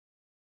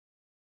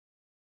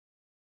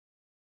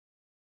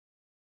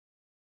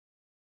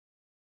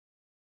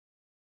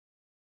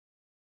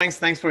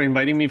Thanks for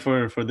inviting me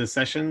for this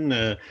session.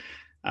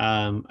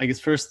 I guess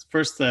first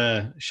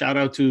shout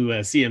out to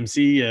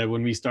CMC.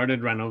 When we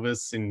started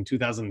Ranovus in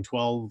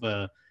 2012,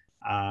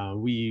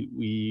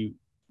 we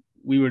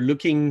were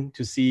looking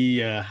to see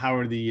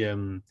how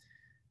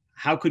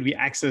could we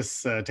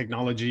access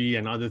technology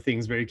and other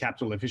things very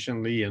capital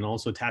efficiently, and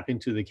also tap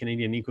into the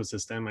Canadian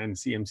ecosystem. And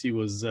CMC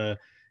was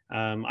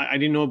I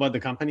didn't know about the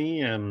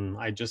company.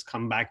 I just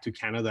come back to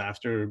Canada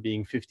after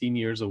being 15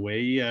 years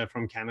away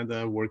from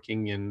Canada,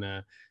 working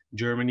in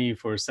Germany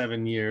for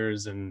 7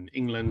 years, and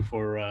England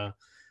for I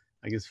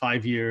guess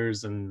 5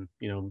 years, and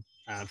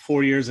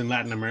 4 years in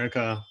Latin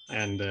America,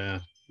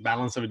 and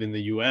balance of it in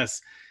the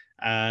U.S.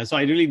 So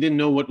I really didn't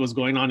know what was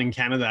going on in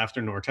Canada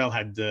after Nortel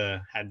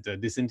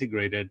had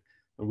disintegrated.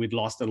 We'd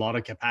lost a lot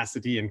of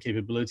capacity and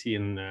capability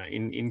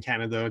in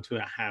Canada to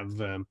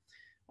have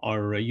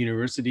our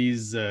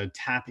universities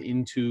tap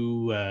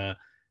into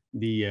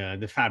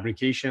the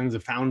fabrications, the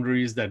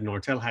foundries that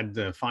Nortel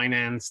had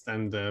financed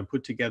and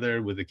put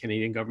together with the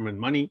Canadian government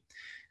money.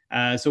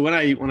 So when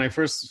I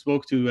first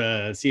spoke to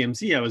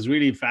CMC, I was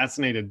really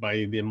fascinated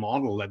by the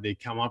model that they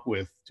come up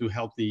with to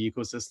help the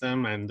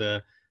ecosystem, and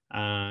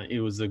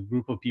it was a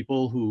group of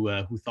people who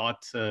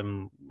thought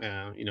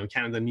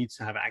Canada needs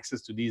to have access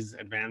to these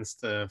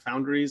advanced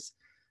foundries.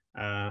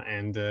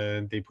 And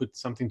they put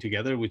something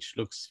together which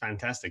looks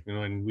fantastic,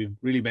 and we've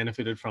really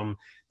benefited from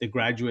the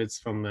graduates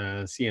from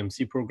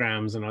CMC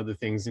programs and other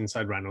things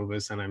inside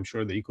Ranovus, and I'm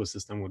sure the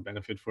ecosystem would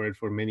benefit for it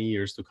for many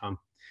years to come.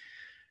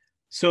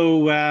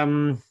 So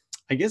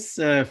I guess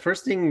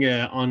first thing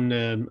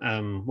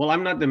well,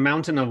 I'm not the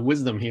mountain of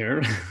wisdom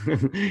here,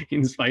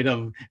 in spite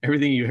of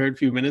everything you heard a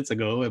few minutes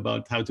ago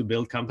about how to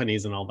build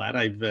companies and all that.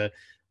 I've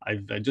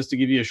just to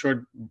give you a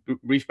short,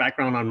 brief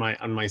background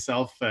on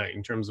myself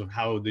in terms of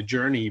how the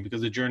journey,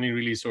 because the journey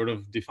really sort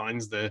of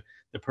defines the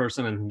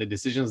person and the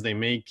decisions they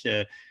make.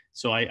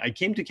 So I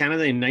came to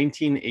Canada in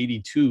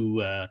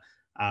 1982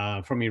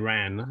 from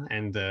Iran,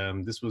 and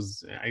this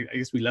was, I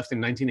guess we left in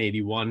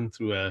 1981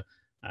 through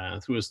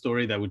a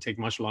story that would take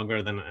much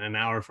longer than an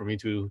hour for me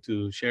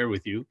to share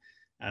with you.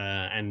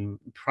 And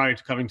prior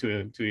to coming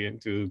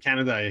to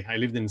Canada, I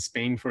lived in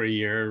Spain for a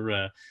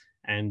year.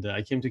 And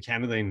I came to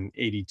Canada in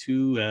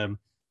 '82,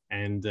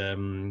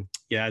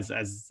 yeah,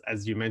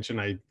 as you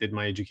mentioned, I did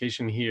my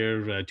education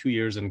here, 2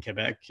 years in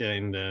Quebec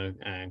in the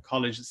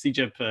college,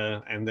 CEGEP,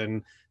 and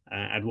then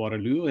at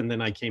Waterloo, and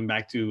then I came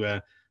back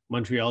to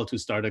Montreal to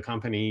start a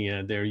company,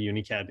 there,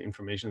 Unicad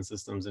Information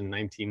Systems, in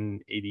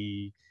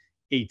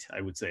 1988,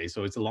 I would say.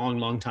 So it's a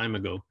long time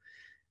ago.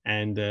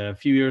 And a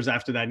few years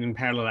after that, in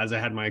parallel, as I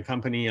had my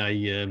company, I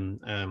did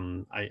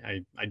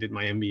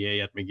my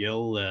MBA at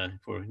McGill,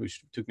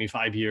 which took me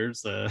 5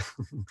 years.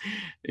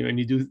 When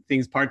you do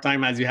things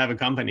part-time as you have a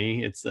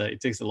company, it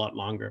takes a lot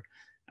longer.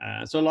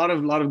 So a lot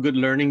of good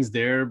learnings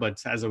there.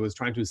 But as I was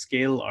trying to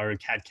scale our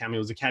CAD/CAM, it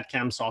was a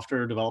CAD/CAM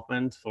software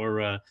development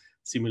for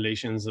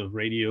simulations of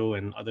radio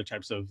and other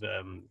types of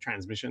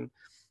transmission.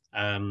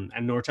 And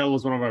Nortel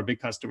was one of our big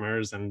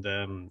customers, and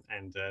then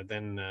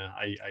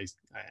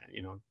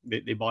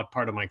they bought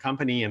part of my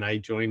company, and I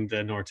joined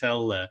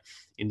Nortel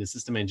in the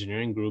system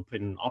engineering group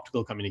in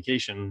optical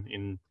communication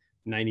in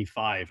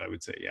 '95, I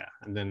would say, yeah.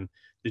 And then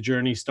the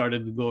journey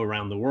started to go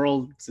around the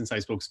world since I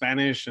spoke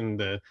Spanish, and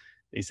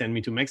they sent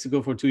me to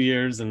Mexico for 2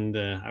 years, and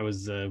I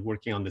was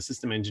working on the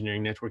system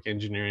engineering, network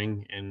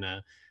engineering, and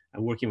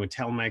working with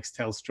Telmex,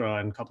 Telstra,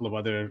 and a couple of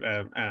other,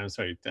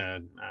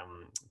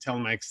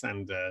 Telmex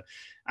and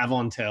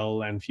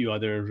Avontel, and a few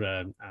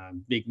other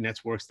big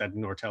networks that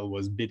Nortel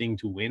was bidding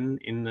to win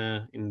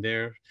in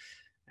there.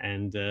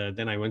 And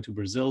then I went to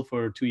Brazil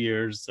for 2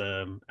 years,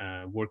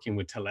 working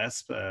with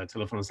Telesp,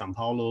 Telefona São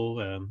Paulo,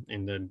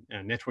 in the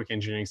network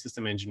engineering,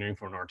 system engineering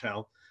for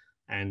Nortel,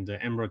 and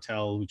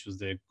Embrotel, which was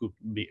the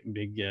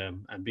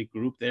big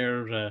group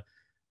there.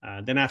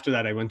 Then after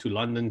that, I went to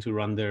London to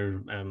run their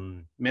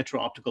Metro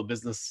Optical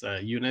Business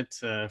unit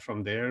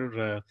from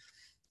there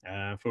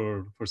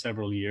for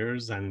several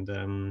years, and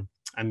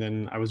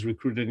then I was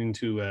recruited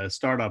into a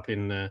startup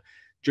in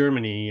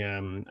Germany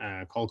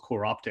called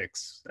Core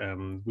Optics,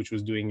 which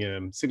was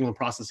doing signal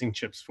processing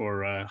chips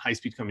for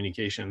high-speed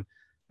communication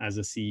as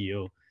a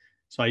CEO.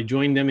 So I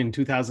joined them in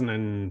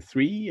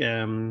 2003.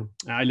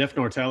 I left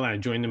Nortel and I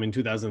joined them in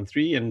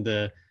 2003,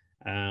 and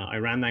I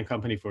ran that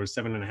company for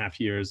 7.5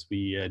 years.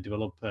 We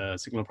developed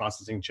signal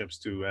processing chips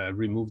to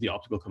remove the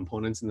optical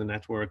components in the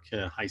network,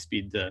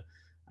 high-speed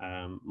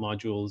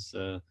modules.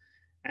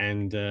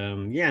 And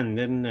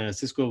then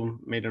Cisco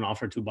made an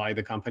offer to buy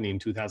the company in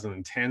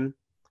 2010.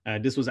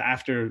 This was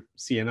after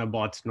Ciena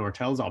bought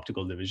Nortel's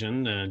optical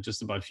division.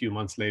 Just about a few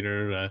months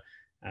later,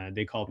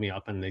 they called me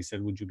up and they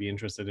said, would you be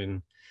interested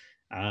in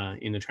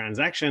a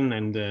transaction?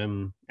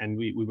 And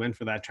we went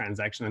for that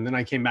transaction. And then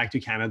I came back to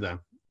Canada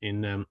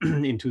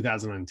in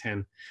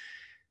 2010.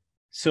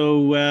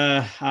 So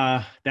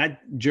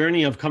that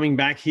journey of coming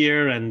back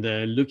here and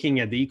looking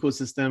at the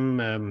ecosystem,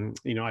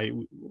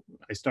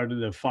 I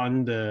started a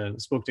fund,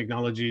 Spoke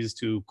Technologies,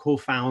 to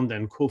co-found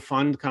and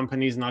co-fund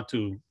companies, not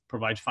to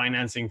provide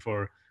financing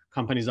for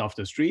companies off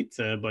the street,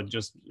 but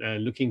just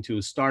looking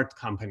to start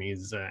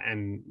companies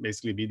and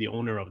basically be the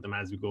owner of them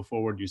as we go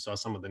forward. You saw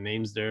some of the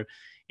names there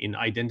in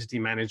identity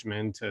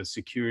management,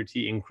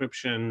 security,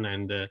 encryption,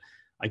 and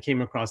I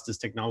came across this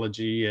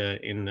technology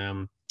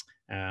in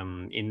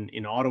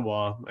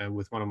Ottawa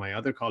with one of my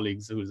other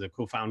colleagues who is a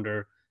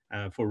co-founder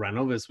for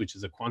Ranovus, which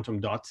is a quantum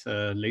dot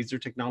laser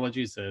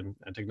technology. It's a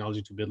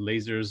technology to build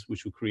lasers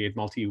which will create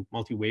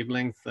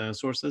multi-wavelength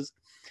sources.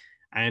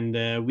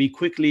 And we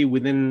quickly,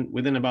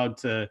 within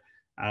about,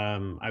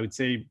 I would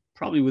say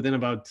probably within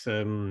about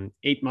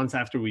 8 months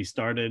after we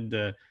started,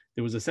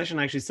 there was a session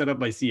actually set up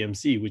by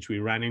CMC, which we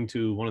ran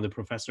into one of the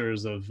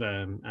professors of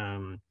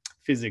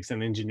physics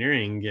and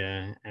engineering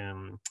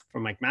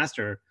from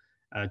McMaster,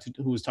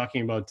 who was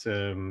talking about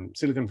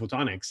silicon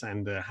photonics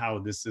and how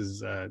this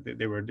is,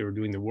 they were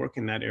doing the work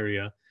in that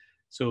area.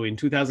 So in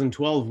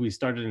 2012, we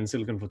started in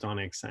silicon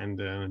photonics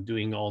and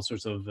doing all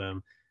sorts of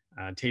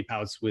tape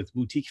outs with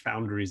boutique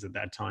foundries at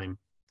that time.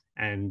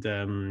 And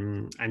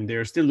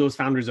there are still, those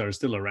foundries are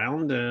still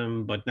around,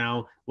 but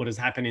now what has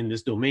happened in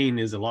this domain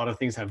is a lot of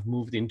things have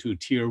moved into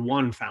tier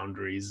 1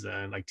 foundries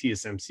like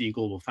TSMC,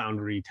 Global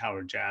Foundry,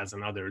 Tower Jazz,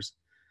 and others.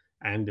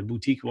 And the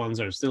boutique ones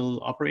are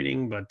still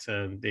operating, but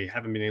they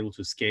haven't been able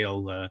to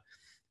scale.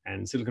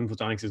 And silicon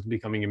photonics is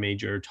becoming a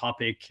major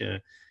topic.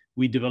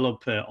 We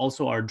develop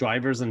also our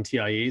drivers and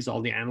TIAs,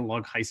 all the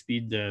analog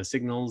high-speed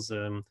signals.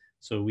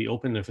 So we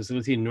opened a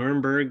facility in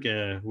Nuremberg,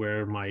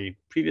 where my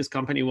previous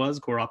company was,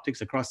 Core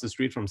Optics, across the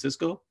street from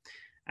Cisco.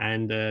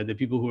 And the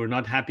people who were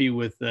not happy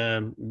with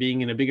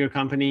being in a bigger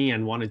company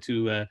and wanted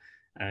to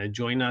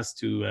join us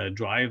to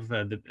drive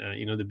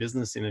the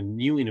business in a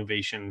new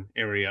innovation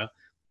area,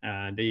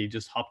 they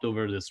just hopped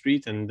over the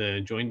street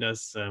and joined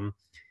us.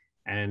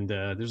 And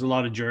there's a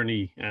lot of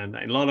journey and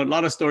a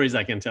lot of stories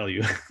I can tell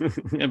you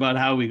about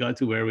how we got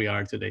to where we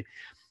are today.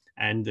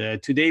 And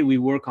today we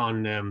work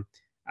on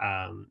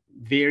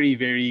very,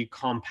 very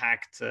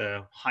compact,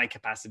 high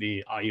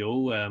capacity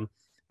IO.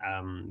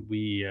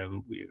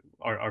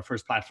 Our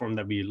first platform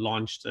that we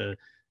launched,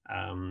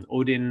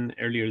 Odin,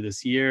 earlier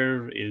this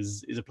year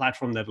is a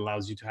platform that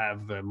allows you to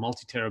have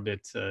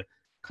multi-terabit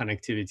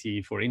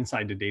connectivity for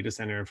inside the data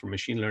center for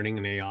machine learning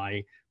and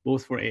AI,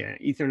 both for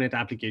Ethernet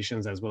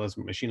applications as well as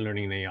machine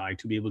learning and AI,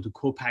 to be able to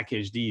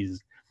co-package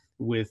these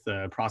with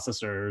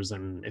processors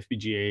and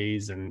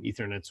FPGAs and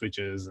Ethernet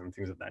switches and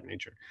things of that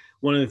nature.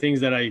 One of the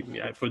things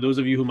that for those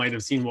of you who might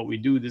have seen what we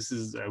do, this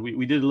is,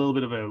 we did a little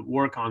bit of a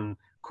work on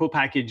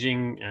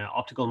co-packaging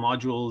optical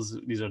modules.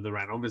 These are the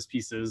Ranovus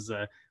pieces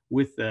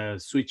with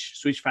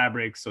switch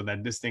fabric, so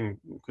that this thing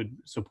could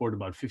support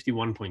about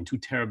 51.2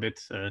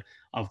 terabits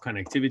of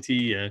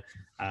connectivity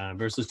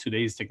versus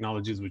today's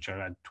technologies, which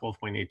are at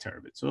 12.8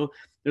 terabits. So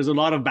there's a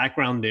lot of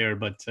background there,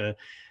 but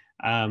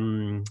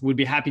we'd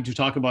be happy to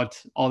talk about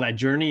all that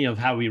journey of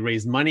how we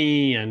raised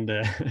money and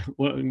how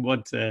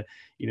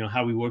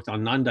we worked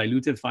on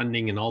non-dilutive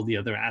funding and all the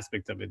other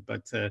aspects of it.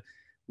 But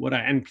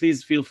and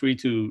please feel free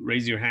to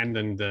raise your hand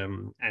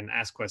and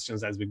ask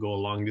questions as we go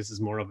along. This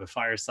is more of a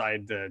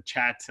fireside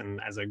chat,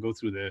 and as I go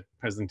through the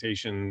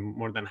presentation,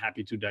 more than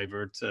happy to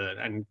divert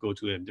and go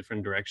to a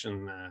different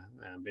direction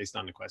based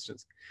on the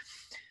questions.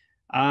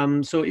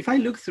 So if I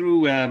look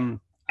through, let's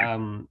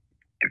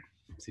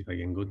see if I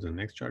can go to the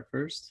next chart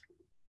first.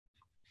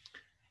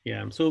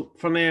 Yeah, so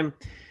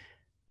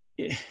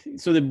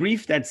so the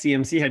brief that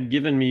CMC had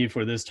given me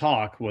for this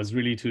talk was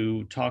really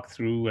to talk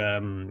through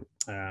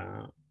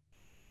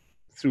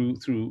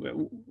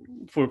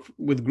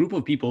with a group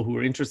of people who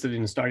are interested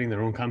in starting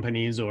their own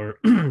companies, or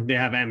they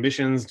have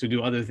ambitions to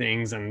do other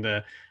things. And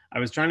I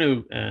was trying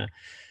to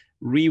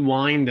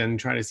rewind and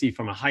try to see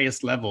from a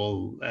highest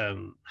level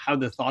how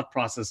the thought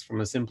process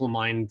from a simple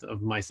mind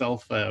of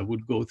myself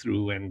would go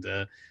through. And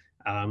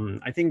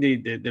I think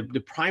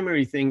the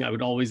primary thing I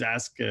would always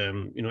ask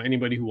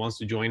anybody who wants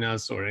to join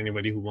us, or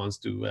anybody who wants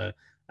to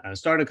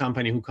start a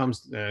company, who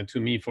comes to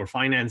me for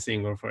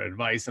financing or for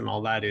advice and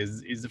all that,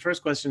 is the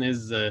first question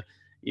is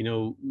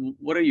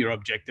what are your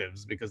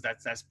objectives? Because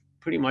that's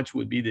pretty much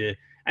would be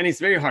and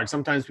it's very hard.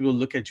 Sometimes people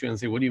look at you and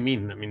say, what do you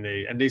mean? I mean,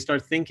 they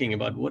start thinking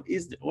about what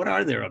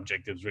are their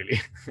objectives really?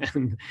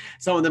 And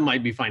some of them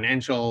might be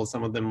financial,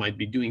 some of them might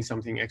be doing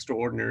something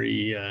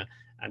extraordinary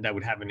and that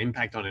would have an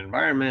impact on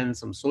environment,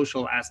 some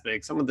social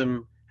aspects. Some of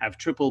them have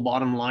triple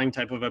bottom line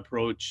type of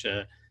approach.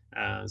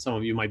 Some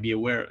of you might be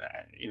aware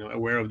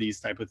of these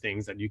type of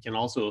things, that you can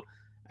also,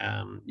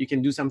 you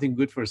can do something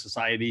good for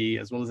society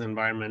as well as the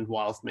environment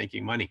whilst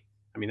making money.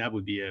 I mean, that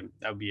would be a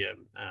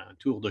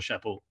tour de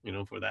chapeau,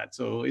 for that.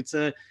 So it's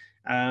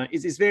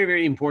very,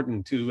 very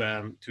important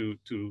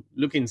to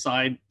look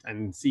inside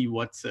and see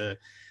what is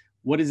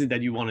it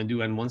that you want to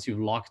do. And once you've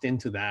locked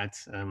into that,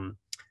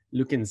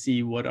 look and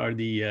see what are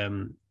the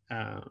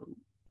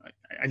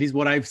at least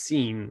what I've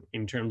seen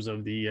in terms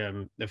of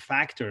the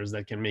factors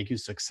that can make you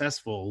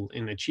successful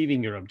in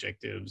achieving your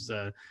objectives.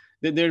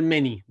 There are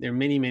many. There are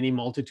many, many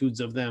multitudes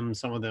of them.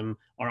 Some of them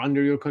are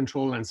under your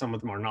control, and some of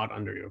them are not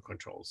under your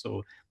control.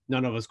 So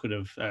none of us could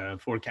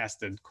have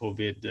forecasted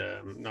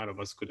COVID. None of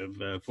us could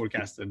have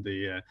forecasted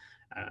the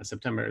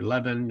September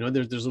 11. You know,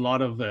 there's a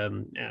lot of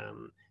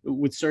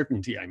with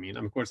certainty. I mean,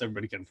 of course,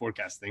 everybody can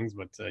forecast things,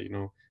 but you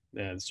know,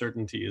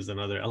 certainty is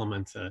another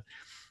element.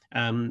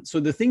 So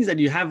the things that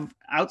you have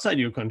outside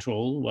your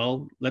control,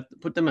 well,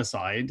 put them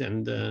aside,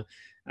 and the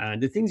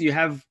things you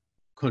have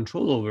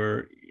control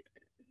over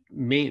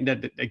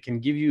that can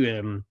give you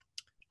a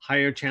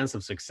higher chance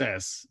of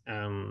success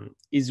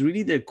is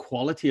really the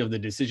quality of the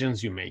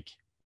decisions you make.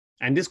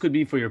 And this could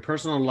be for your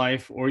personal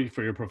life or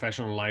for your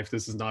professional life.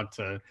 This is not.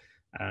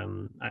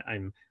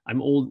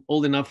 I'm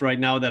old enough right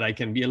now that I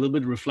can be a little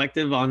bit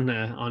reflective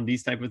on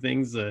these type of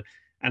things.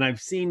 And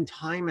I've seen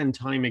time and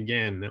time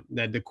again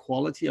that the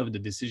quality of the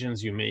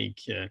decisions you make,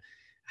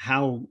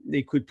 how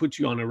they could put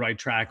you on a right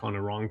track, on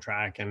a wrong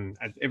track. And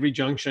at every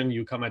junction,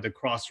 you come at a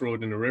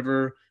crossroad in a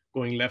river,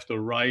 going left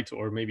or right,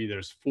 or maybe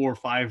there's 4 or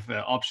 5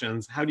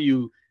 options. How do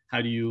you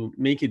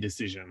make a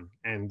decision?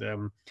 And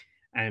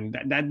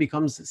that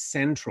becomes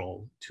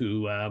central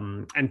to,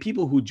 and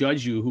people who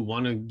judge you, who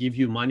want to give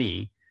you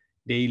money,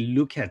 they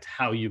look at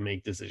how you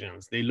make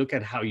decisions. They look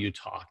at how you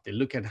talk. They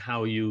look at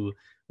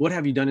what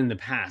have you done in the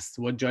past?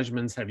 What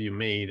judgments have you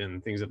made,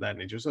 and things of that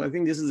nature. So I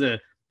think this is a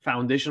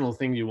foundational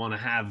thing you want to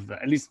have,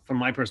 at least from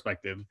my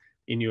perspective,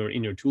 in your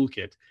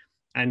toolkit.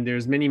 And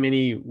there's many,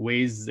 many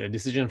ways,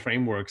 decision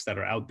frameworks that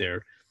are out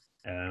there.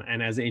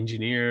 And as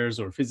engineers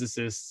or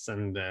physicists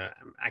and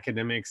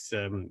academics,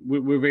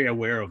 we're very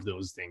aware of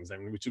those things,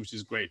 and which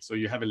is great. So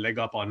you have a leg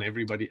up on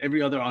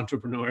every other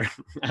entrepreneur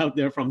out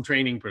there from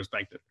training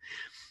perspective.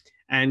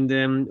 And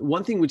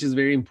one thing which is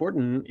very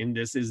important in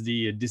this is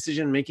the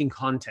decision-making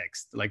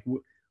context. Like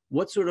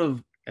what sort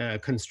of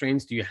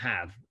constraints do you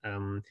have?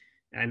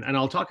 And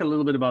I'll talk a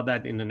little bit about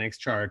that in the next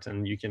chart,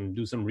 and you can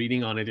do some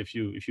reading on it if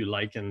you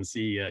like, and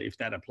see if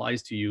that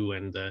applies to you.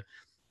 And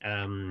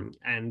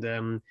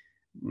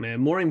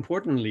more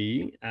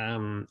importantly,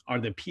 are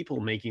the people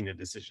making the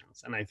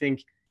decisions. And I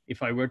think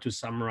if I were to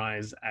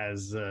summarize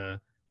as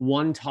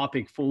one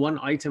topic, for one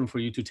item for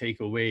you to take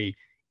away,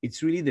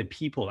 it's really the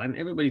people. And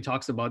everybody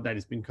talks about that.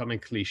 It's become a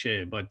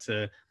cliche, but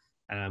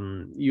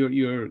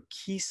your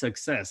key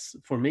success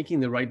for making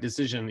the right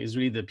decision is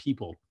really the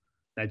people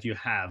that you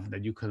have,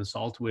 that you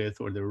consult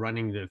with, or they're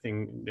running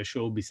the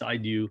show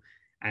beside you,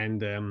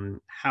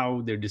 and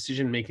how their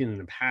decision making in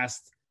the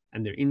past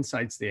and their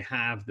insights they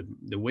have,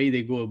 the way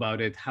they go about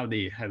it, how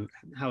it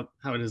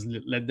has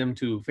led them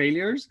to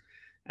failures.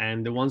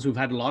 And the ones who've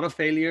had a lot of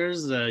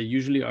failures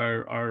usually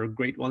are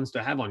great ones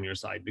to have on your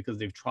side, because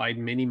they've tried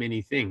many,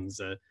 many things.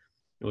 It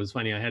was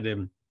funny. I had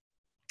a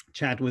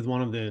chat with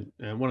one of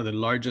the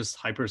largest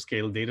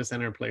hyperscale data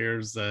center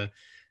players,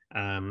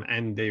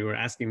 and they were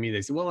asking me.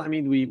 They said, "Well, I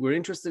mean, we're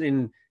interested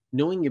in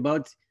knowing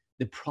about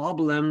the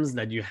problems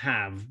that you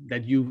have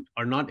that you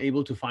are not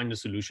able to find a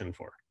solution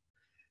for."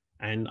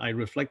 And I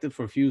reflected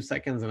for a few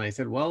seconds, and I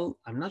said, "Well,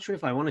 I'm not sure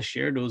if I want to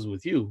share those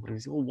with you." And he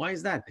said, "Well, why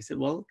is that?" I said,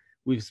 "Well,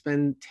 we've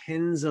spent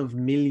tens of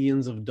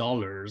millions of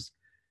dollars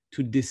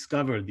to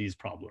discover these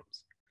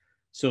problems.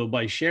 So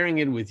by sharing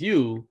it with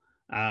you,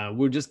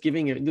 we're just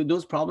giving it,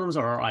 those problems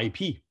are our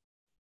IP.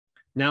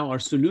 Now our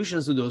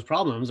solutions to those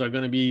problems are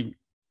going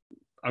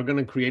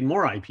to create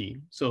more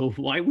IP. So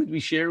why would we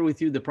share with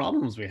you the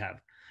problems we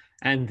have?"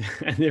 And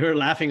they were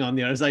laughing on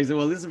the other side. I said,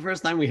 "Well, this is the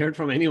first time we heard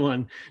from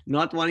anyone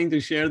not wanting to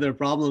share their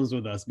problems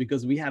with us,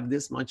 because we have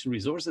this much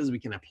resources we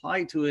can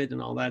apply to it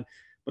and all that.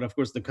 But of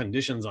course, the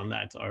conditions on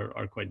that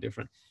are quite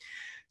different."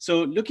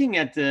 So looking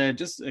at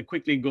just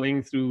quickly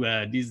going through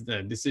these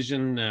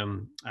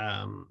decision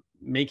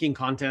making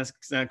context.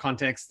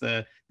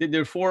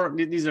 There are 4.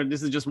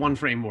 This is just one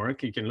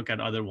framework. You can look at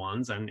other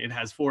ones, and it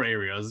has 4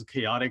 areas: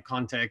 chaotic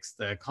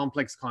context,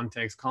 complex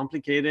context,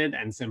 complicated,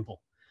 and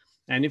simple.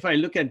 And if I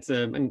look at,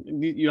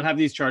 and you'll have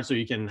these charts so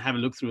you can have a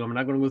look through. I'm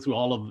not going to go through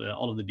all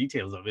of the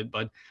details of it,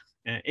 but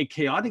a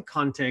chaotic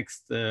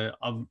context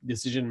of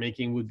decision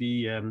making would be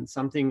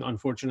something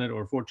unfortunate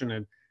or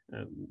fortunate.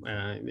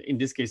 In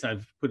this case,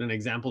 I've put an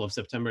example of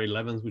September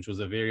 11th, which was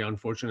a very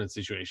unfortunate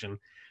situation.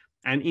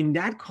 And in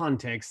that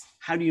context,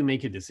 how do you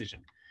make a decision?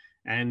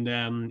 And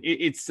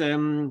it's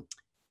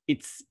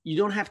you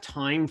don't have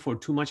time for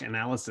too much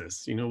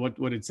analysis. You know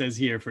what it says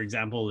here, for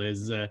example,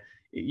 is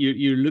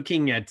you're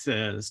looking at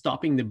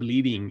stopping the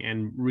bleeding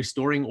and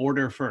restoring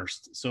order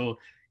first. So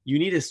you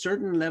need a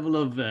certain level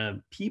of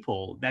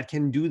people that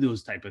can do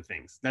those type of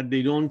things, that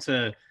they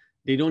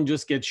don't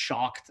just get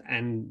shocked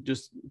and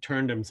just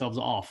turn themselves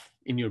off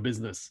in your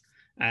business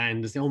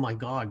and say, "Oh my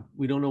God,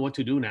 we don't know what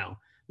to do now."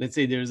 Let's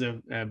say there's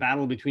a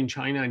battle between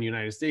China and the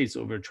United States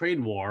over a trade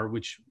war,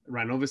 which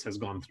Ranovus has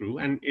gone through,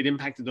 and it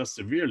impacted us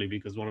severely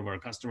because one of our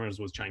customers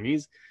was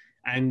Chinese.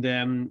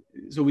 And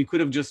so we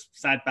could have just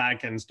sat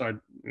back and start,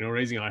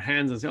 raising our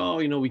hands and say, "Oh,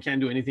 we can't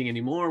do anything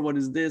anymore. What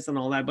is this?" and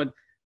all that. But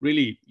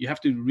really, you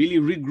have to really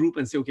regroup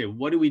and say, okay,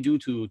 what do we do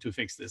to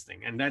fix this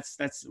thing? And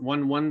that's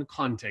one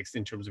context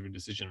in terms of your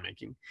decision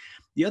making.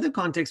 The other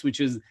context, which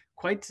is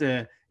quite,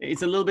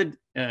 it's a little bit,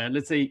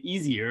 let's say,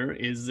 easier,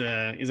 is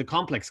a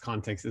complex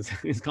context.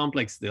 It's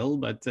complex still,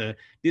 but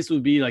this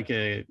would be like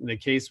the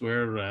case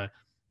where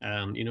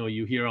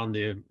you hear on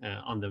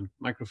the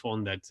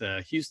microphone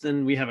that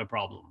Houston, we have a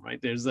problem,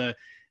 right? There's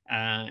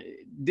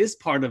this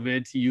part of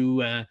it,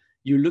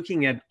 you're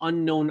looking at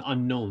unknown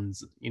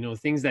unknowns,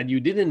 things that you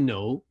didn't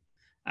know,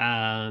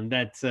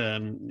 that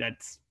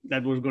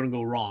was going to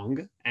go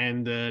wrong,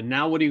 and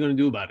now what are you going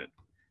to do about it?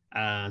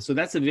 So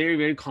that's a very,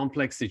 very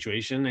complex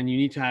situation, and you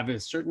need to have a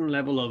certain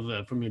level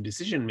of from your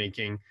decision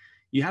making.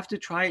 You have to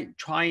try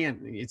and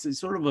it's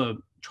sort of a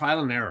trial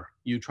and error.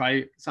 You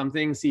try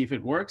something, see if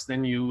it works,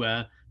 then you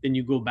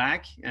go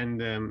back and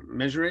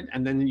measure it,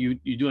 and then you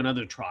do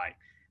another try.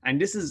 And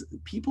this is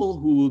people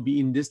who will be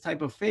in this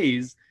type of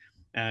phase,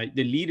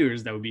 the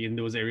leaders that will be in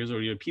those areas,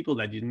 or your people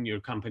that in your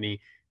company,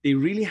 they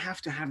really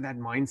have to have that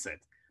mindset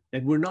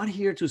that we're not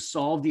here to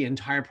solve the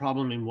entire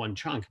problem in one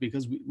chunk,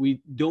 because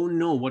we don't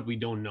know what we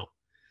don't know.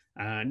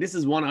 This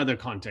is one other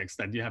context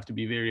that you have to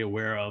be very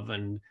aware of.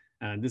 And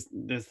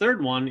the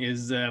third one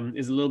is a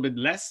little bit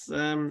less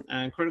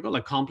critical,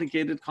 a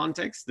complicated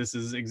context. This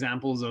is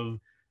examples of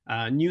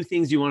new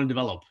things you want to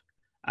develop.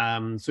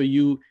 So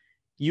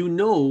you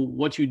know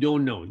what you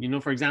don't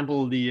know. For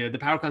example, the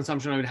power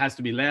consumption of it has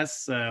to be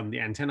less. The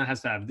antenna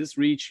has to have this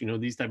reach.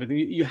 These type of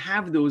things. You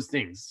have those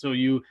things. So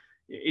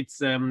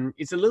it's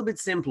a little bit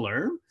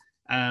simpler,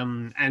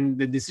 and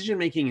the decision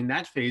making in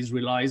that phase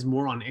relies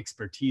more on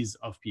expertise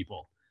of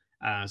people.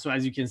 So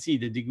as you can see,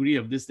 the degree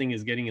of this thing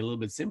is getting a little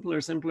bit simpler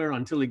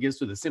until it gets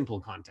to the simple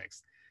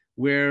context,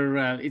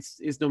 where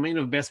it's domain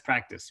of best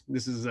practice.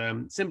 This is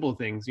simple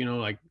things,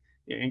 like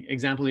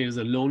example here is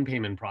a loan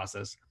payment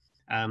process.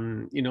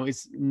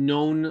 It's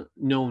known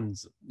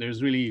knowns.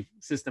 There's really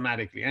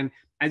systematically. And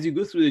as you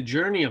go through the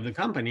journey of the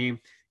company,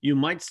 you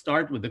might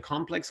start with the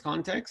complex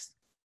context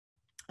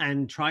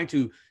and try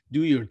to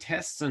do your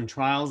tests and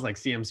trials, like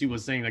CMC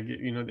was saying, like,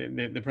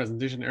 the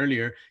presentation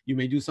earlier. You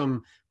may do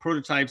some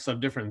prototypes of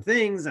different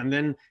things and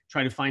then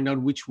try to find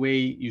out which way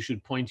you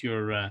should point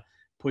your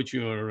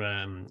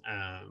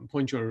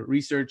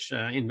research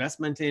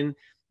investment in.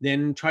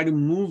 Then try to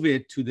move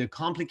it to the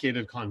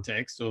complicated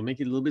context. So make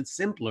it a little bit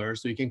simpler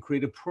so you can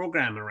create a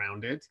program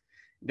around it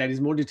that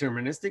is more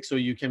deterministic. So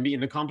you can be in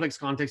the complex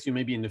context, you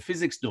may be in the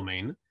physics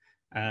domain,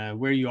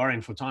 where you are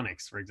in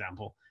photonics, for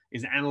example,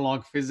 is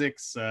analog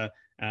physics.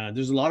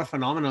 There's a lot of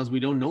phenomena we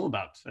don't know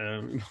about.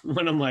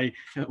 One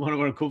of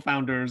our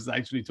co-founders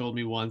actually told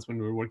me once when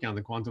we were working on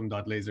the quantum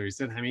dot laser, he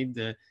said,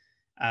 Hamid,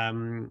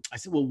 I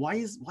said, well, why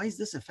is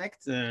this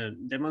effect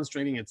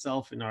demonstrating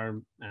itself in our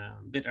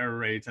bit error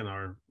rate and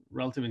our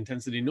relative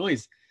intensity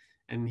noise?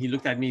 And he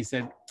looked at me, he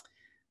said,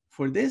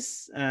 for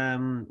this,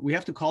 we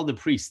have to call the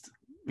priest.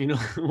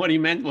 What he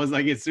meant was,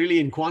 like, it's really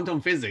in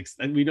quantum physics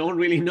that we don't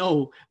really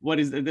know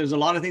there's a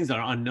lot of things that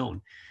are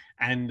unknown.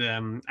 And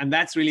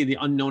that's really the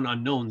unknown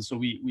unknown. So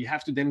we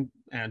have to then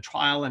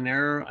trial and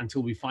error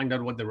until we find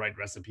out what the right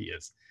recipe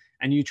is.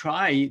 And you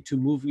try to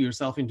move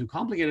yourself into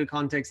complicated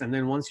contexts. And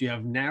then once you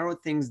have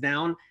narrowed things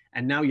down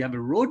and now you have a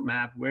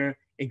roadmap where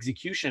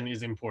execution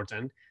is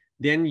important,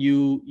 then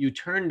you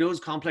turn those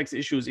complex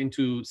issues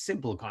into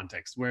simple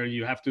contexts where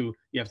you have to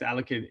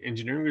allocate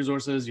engineering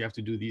resources, you have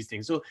to do these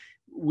things. So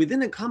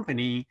within a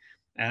company,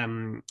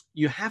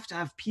 you have to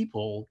have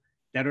people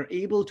that are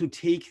able to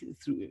take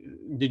through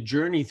the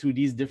journey through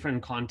these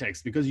different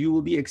contexts, because you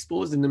will be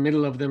exposed in the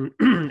middle of them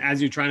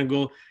as you're trying to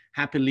go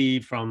happily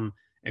from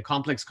a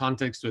complex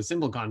context to a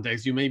simple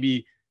context. You may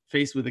be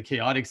faced with a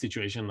chaotic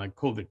situation like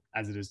COVID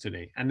as it is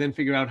today, and then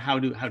figure out how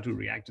to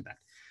react to that.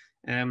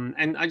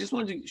 And I just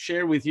wanted to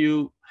share with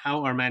you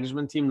how our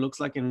management team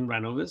looks like in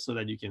Ranovus, so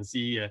that you can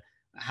see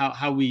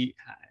how we,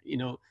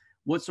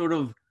 what sort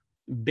of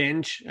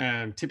bench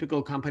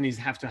typical companies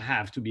have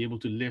to be able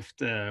to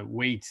lift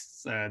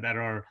weights that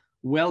are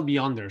well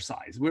beyond their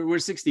size. We're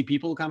 60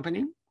 people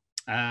company.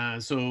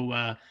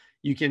 So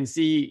you can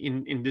see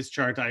in this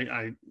chart,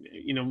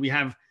 we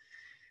have,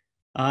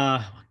 1,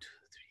 2, 3.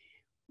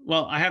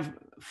 Well, I have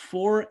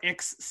 4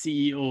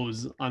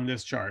 ex-CEOs on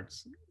this chart,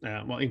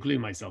 well,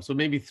 including myself. So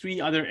maybe 3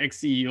 other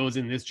ex-CEOs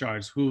in this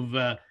chart who've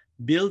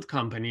built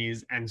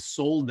companies and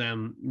sold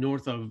them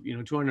north of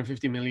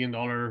 $250 million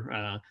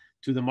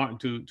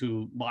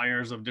to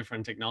buyers of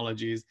different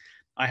technologies.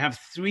 I have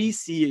 3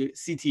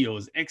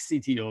 CTOs,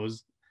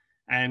 ex-CTOs,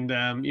 and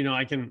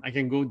I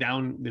can go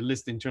down the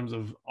list in terms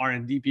of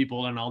R&D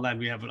people and all that.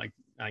 We have, like,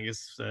 I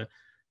guess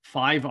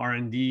 5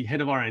 R&D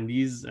head of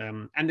R&Ds,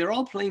 and they're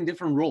all playing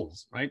different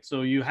roles, right?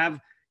 So you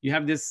have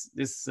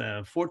this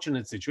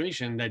fortunate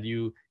situation that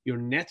your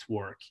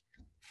network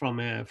from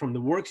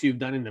the works you've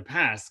done in the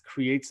past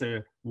creates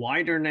a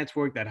wider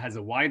network that has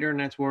a wider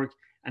network,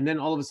 and then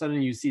all of a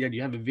sudden you see that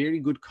you have a very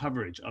good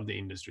coverage of the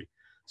industry.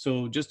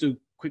 So just to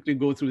quickly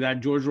go through that,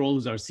 George Roll,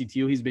 who's our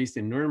CTO, he's based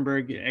in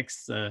Nuremberg,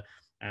 ex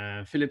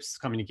Philips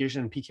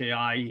Communication,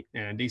 PKI.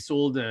 They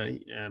sold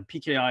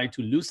PKI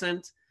to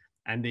Lucent.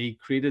 and they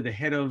created the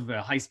head of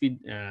high-speed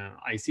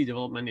IC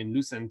development in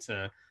Lucent,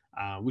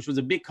 which was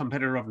a big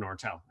competitor of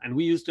Nortel. And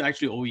we used to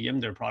actually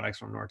OEM their products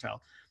from Nortel.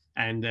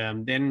 And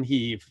then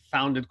he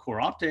founded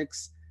Core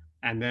Optics.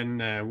 And then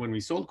when we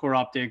sold Core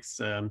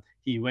Optics,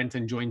 he went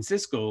and joined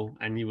Cisco,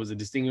 and he was a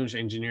distinguished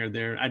engineer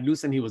there. At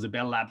Lucent, he was a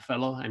Bell Lab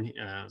fellow. And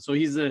so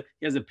he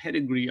has a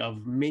pedigree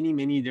of many,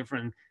 many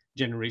different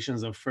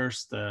generations of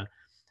first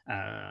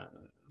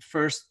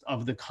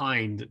of the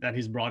kind that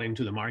he's brought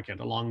into the market,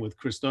 along with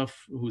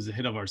Christoph, who's the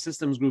head of our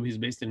systems group. He's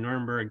based in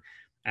Nuremberg.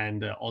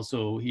 And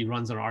also he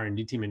runs our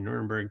R&D team in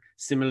Nuremberg,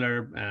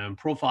 similar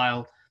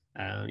profile,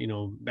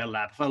 Bell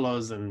Lab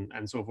fellows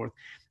and so forth.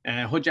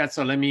 Hojat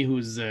Salemi,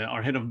 who's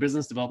our head of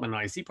business development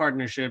and IC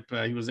partnership,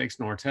 he was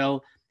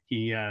ex-Nortel.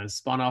 He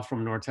spun off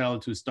from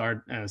Nortel to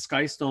start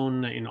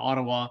Skystone in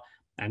Ottawa,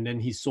 and then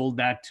he sold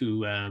that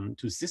to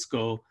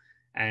Cisco,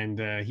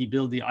 and he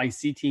built the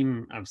IC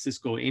team of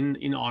Cisco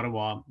in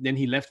Ottawa. Then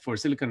he left for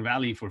Silicon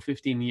Valley for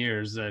 15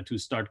 years to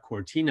start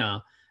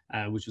Cortina,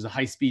 which was a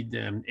high-speed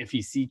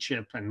FEC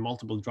chip and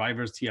multiple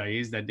drivers,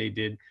 TIAs that they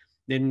did.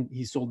 Then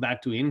he sold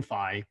that to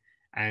Inphi,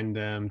 and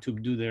to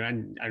do their,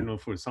 and I don't know,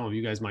 for some of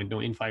you guys might know,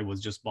 Inphi was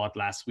just bought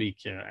last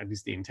week. At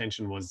least the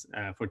intention was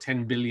for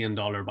 $10 billion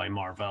by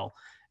Marvell.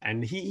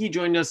 And he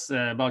joined us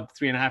about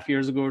 3.5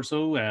 years ago or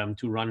so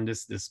to run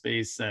this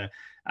space.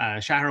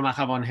 Shahar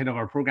Makhavan, head of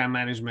our program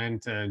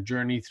management,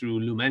 journey through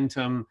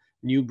Lumentum,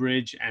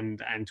 Newbridge,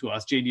 and to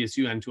us,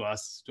 JDSU, and to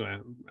us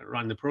to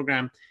run the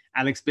program.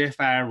 Alex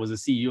Behfar was the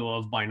CEO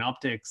of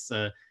Binoptics,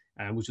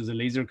 which was a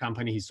laser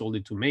company. He sold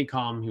it to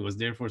Maycom. He was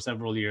there for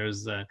several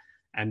years.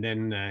 And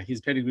then his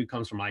pedigree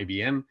comes from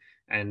IBM,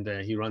 and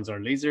he runs our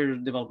laser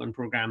development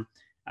program.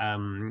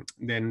 Then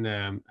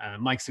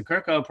Mike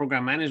Sekerka,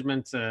 program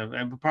management,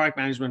 product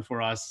management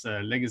for us,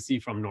 legacy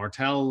from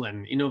Nortel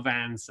and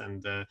Innovance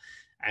and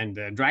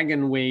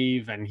Dragon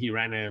Wave, and he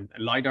ran a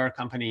LiDAR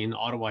company in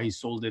Ottawa. He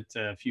sold it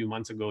a few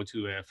months ago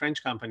to a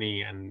French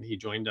company, and he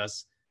joined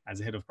us as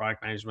a head of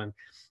product management.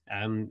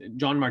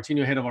 John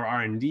Martino, head of our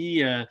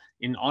R&D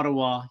in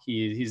Ottawa.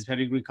 His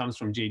pedigree comes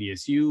from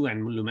JDSU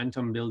and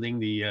Lumentum, building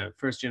the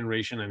first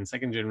generation and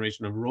second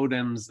generation of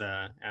ROADMs,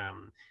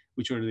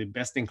 which were the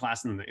best in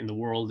class in the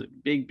world.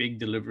 Big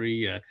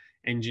delivery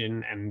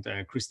engine. And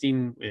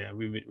Christine,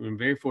 we've been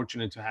very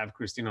fortunate to have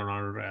Christine on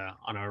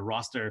our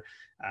roster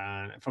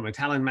from a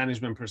talent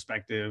management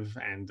perspective.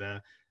 And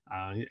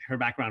her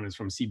background is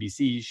from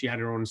CBC. She had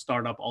her own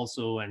startup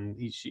also, and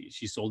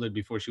she sold it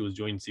before she was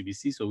joined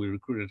CBC. So we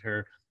recruited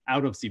her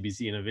out of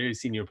CBC in a very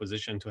senior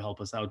position to help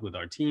us out with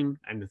our team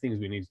and the things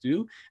we need to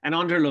do. And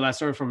Andre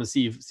Levasseur, from a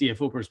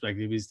CFO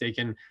perspective, he's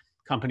taken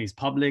companies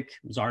public,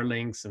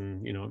 Zarlinks,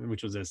 and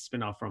which was a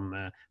spinoff from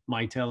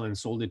Mitel, and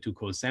sold it to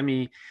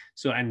Cosemi.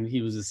 So, and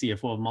he was the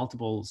CFO of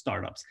multiple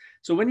startups.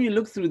 So when you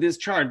look through this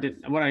chart,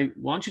 what I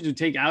want you to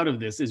take out of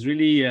this is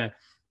really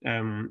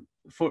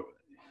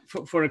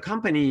for a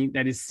company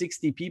that is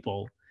 60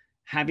 people,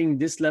 having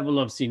this level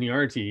of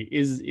seniority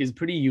is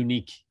pretty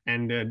unique.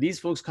 And these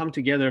folks come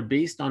together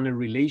based on the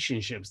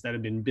relationships that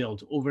have been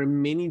built over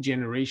many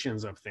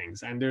generations of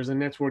things. And there's a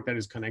network that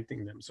is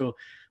connecting them. So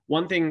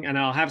one thing, and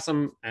I'll have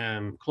some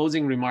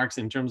closing remarks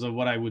in terms of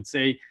what I would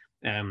say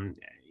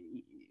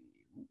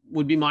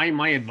would be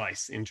my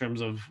advice in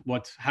terms of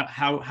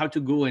how to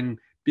go and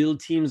build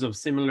teams of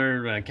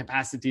similar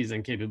capacities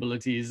and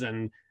capabilities,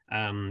 and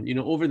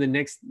over the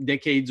next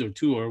decades or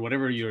two, or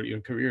whatever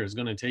your career is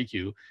going to take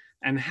you,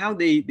 and how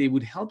they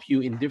would help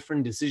you in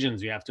different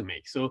decisions you have to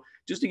make. So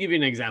just to give you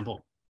an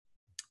example,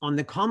 on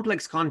the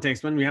complex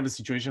context, when we have a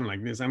situation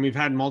like this, and we've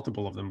had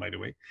multiple of them, by the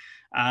way,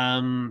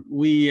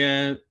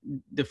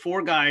 the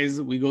four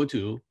guys we go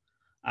to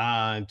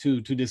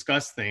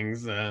discuss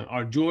things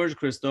are George,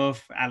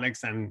 Christoph,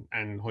 Alex, and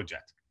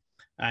Hojat.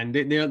 And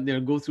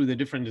they'll go through the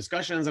different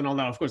discussions and all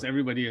that. Of course,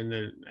 everybody in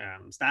the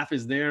staff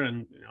is there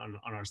and on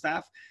our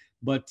staff,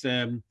 but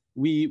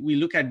we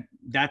look at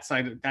that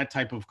side, that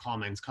type of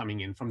comments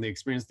coming in from the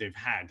experience they've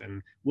had,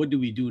 and what do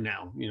we do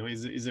now?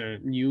 Is there a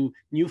new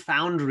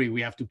foundry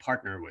we have to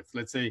partner with?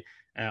 Let's say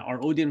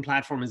our Odin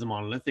platform is a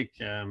monolithic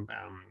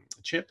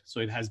chip,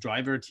 so it has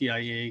driver,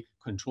 TIA,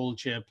 control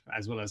chip,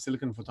 as well as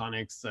silicon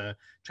photonics,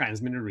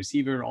 transmitter,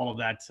 receiver, all of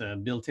that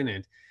built in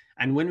it.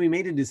 And when we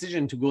made a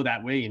decision to go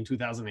that way in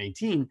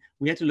 2018,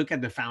 we had to look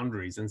at the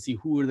foundries and see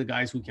who are the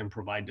guys who can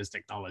provide this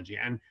technology,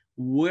 and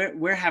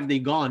where have they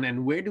gone,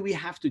 and where do we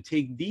have to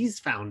take these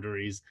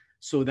foundries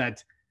so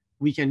that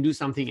we can do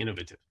something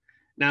innovative.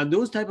 Now,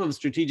 those type of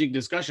strategic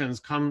discussions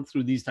come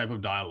through these type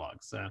of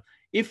dialogues.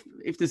 If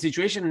the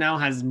situation now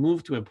has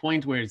moved to a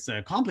point where it's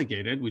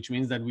complicated, which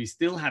means that we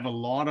still have a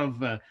lot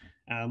of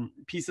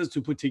pieces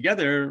to put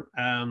together,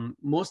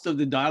 most of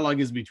the dialogue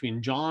is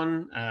between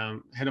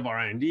John, head of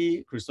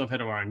R&D, Christoph,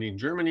 head of R&D in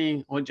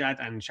Germany,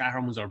 Hojat, and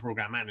Shahram, who's our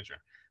program manager,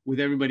 with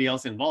everybody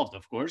else involved,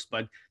 of course,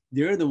 but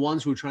they're the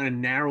ones who are trying to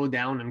narrow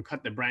down and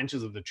cut the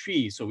branches of the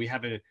tree, so we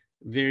have a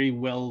very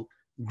well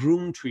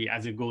groomed tree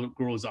as it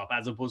grows up,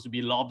 as opposed to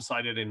be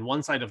lopsided in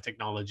one side of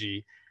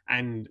technology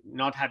and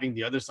not having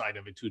the other side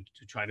of it to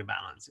try to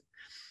balance it.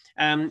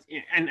 And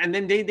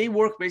then they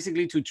work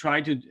basically to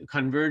try to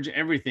converge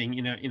everything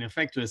in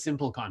effect to a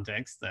simple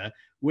context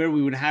where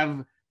we would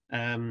have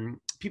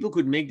people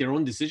could make their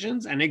own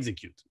decisions and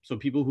execute. So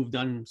people who've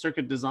done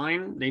circuit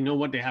design, they know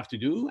what they have to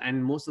do,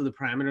 and most of the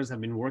parameters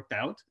have been worked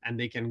out, and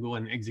they can go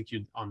and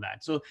execute on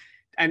that. So,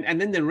 and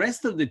then the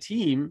rest of the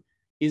team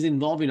is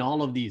involved in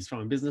all of these from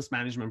a business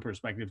management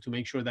perspective to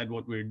make sure that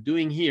what we're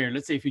doing here,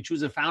 let's say if you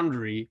choose a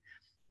foundry,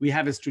 we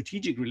have a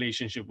strategic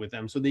relationship with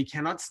them, so they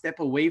cannot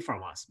step away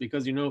from us,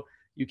 because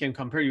you can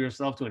compare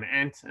yourself to an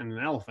ant and an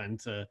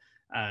elephant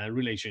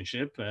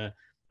relationship.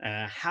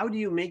 How do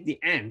you make the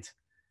ant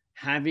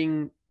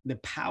having the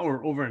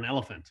power over an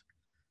elephant?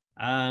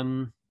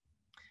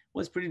 Well,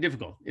 it's pretty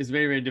difficult. It's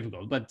very, very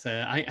difficult. But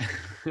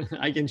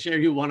I can share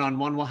you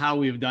one-on-one how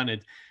we've done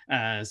it,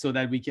 so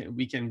that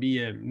we can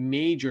be a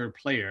major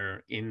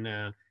player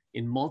in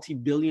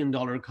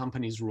multi-billion-dollar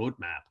companies'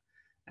 roadmap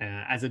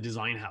as a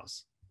design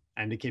house.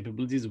 And the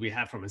capabilities we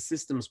have from a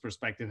systems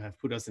perspective have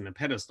put us in a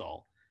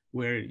pedestal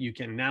where you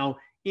can now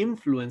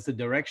influence the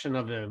direction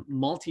of a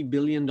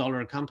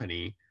multi-billion-dollar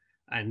company,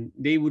 and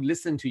they would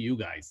listen to you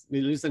guys.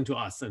 They listen to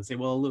us and say,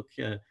 well, look,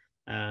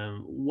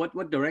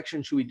 what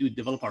direction should we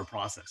develop our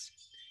process?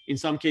 In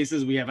some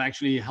cases, we have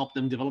actually helped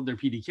them develop their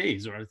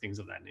PDKs or other things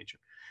of that nature.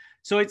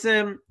 So it's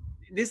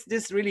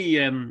this really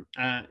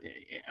a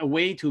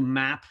way to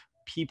map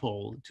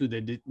people to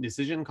the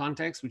decision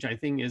context, which I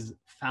think is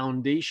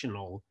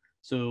foundational.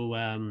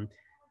 So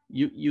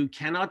you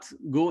cannot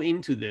go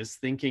into this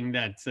thinking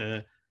that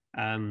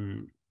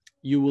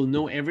you will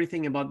know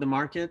everything about the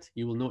market,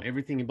 you will know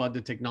everything about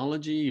the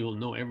technology, you will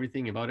know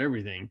everything about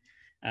everything.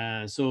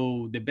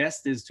 So the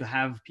best is to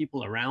have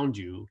people around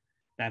you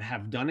that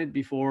have done it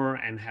before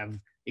and have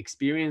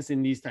experience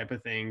in these type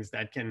of things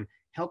that can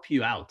help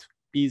you out,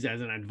 be it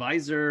as an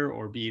advisor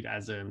or be it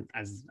as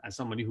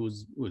somebody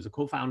who's a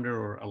co-founder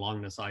or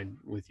along the side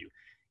with you.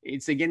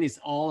 It's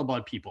all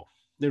about people.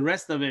 The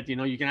rest of it,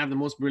 you can have the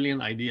most brilliant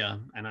idea,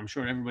 and I'm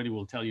sure everybody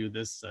will tell you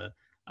this,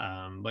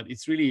 but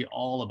it's really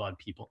all about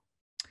people.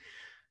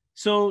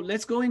 So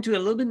let's go into a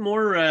little bit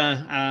more,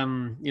 I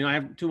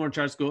have 2 more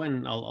charts to go,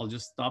 and I'll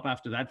just stop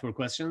after that for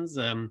questions.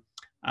 So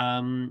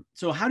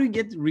how do you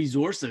get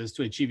resources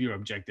to achieve your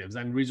objectives?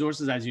 And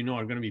resources, as you know,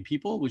 are going to be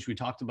people, which we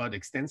talked about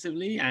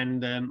extensively,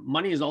 and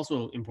money is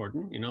also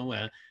important.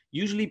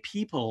 Usually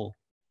people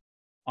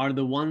are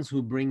the ones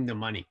who bring the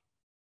money.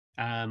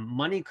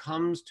 Money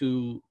comes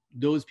to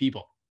those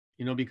people,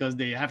 because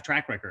they have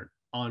track record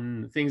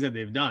on things that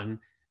they've done,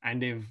 and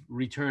they've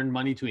returned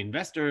money to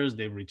investors,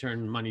 they've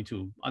returned money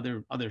to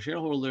other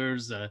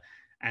shareholders,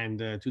 and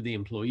to the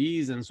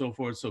employees and so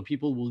forth. So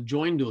people will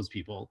join those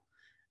people,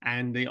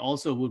 and they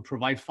also will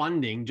provide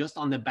funding just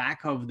on the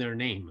back of their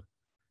name.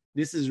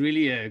 This is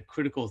really a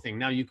critical thing.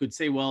 Now you could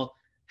say, well,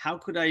 how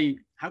could I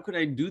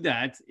do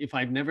that if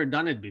I've never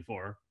done it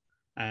before?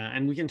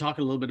 And we can talk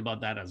a little bit about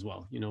that as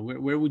well.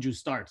 Where would you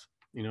start?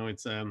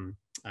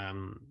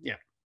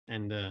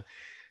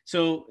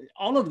 So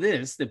all of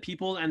this, the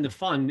people and the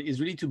fund,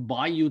 is really to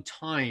buy you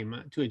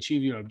time to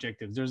achieve your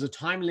objectives. There's a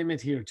time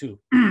limit here too,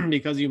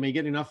 because you may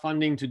get enough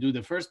funding to do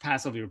the first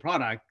pass of your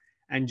product.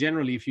 And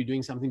generally, if you're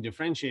doing something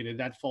differentiated,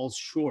 that falls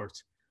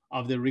short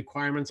of the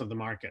requirements of the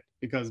market,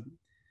 because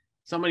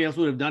somebody else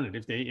would have done it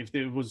if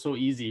it was so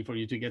easy for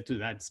you to get to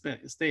that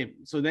state.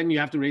 So then you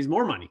have to raise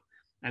more money.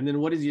 And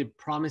then what is the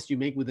promise you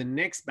make with the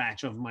next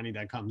batch of money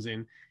that comes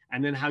in,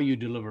 and then how you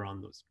deliver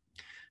on those.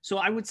 So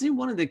I would say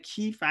one of the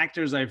key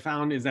factors I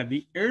found is at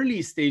the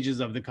early stages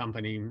of the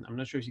company, I'm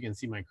not sure if you can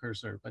see my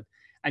cursor, but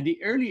at the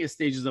earliest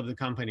stages of the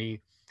company,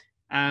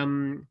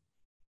 the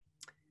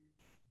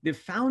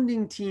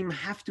founding team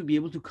have to be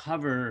able to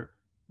cover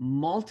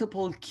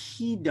multiple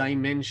key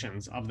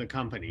dimensions of the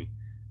company,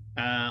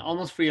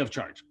 almost free of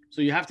charge.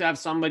 So you have to have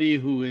somebody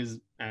who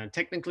is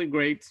technically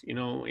great,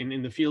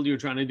 in the field you're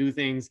trying to do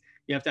things.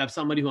 You have to have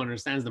somebody who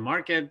understands the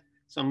market,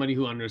 somebody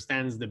who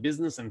understands the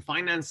business and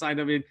finance side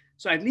of it.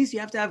 So at least you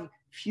have to have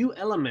few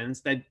elements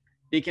that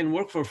they can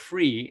work for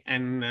free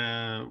and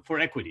for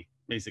equity,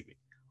 basically.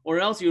 Or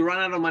else you run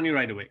out of money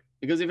right away.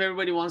 Because if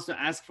everybody wants to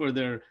ask for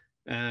their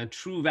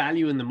true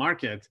value in the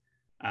market,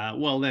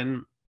 well,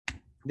 then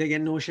they get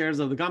no shares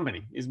of the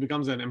company. It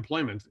becomes an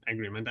employment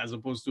agreement as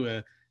opposed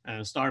to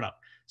a startup.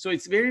 So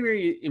it's very,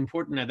 very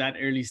important at that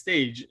early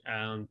stage.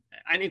 And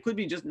it could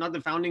be just not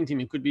the founding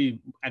team. It could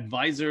be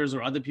advisors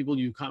or other people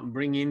you can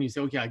bring in. You say,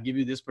 okay, I'll give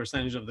you this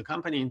percentage of the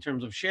company in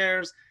terms of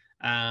shares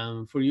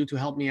for you to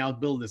help me out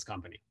build this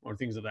company, or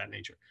things of that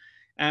nature.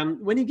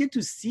 When you get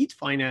to seed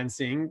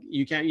financing,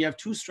 you have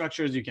 2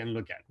 structures you can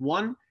look at.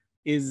 One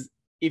is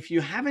if you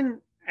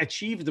haven't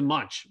achieved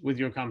much with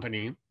your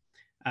company,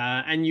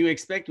 and you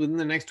expect within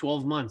the next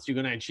 12 months, you're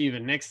going to achieve a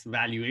next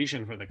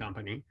valuation for the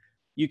company,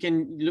 you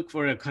can look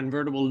for a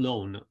convertible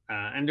loan.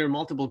 And there are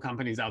multiple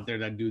companies out there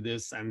that do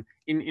this. And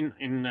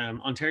in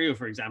Ontario,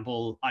 for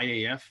example,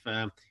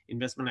 IAF,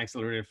 Investment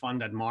Accelerator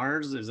Fund at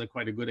Mars, is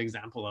quite a good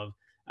example of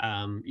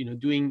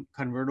doing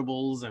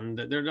convertibles. And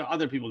there are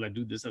other people that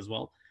do this as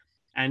well.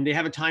 and they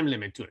have a time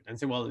limit to it and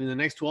say, well, in the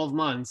next 12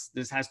 months,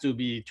 this has to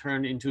be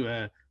turned into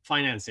a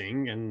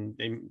financing, and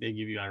they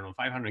give you, I don't know,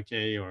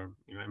 500K or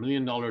 $1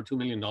 million, $2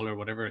 million,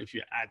 whatever, if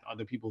you add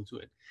other people to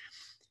it.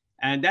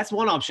 And that's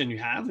one option you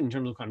have in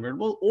terms of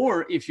convertible.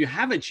 Or if you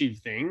have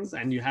achieved things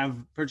and you have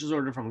purchase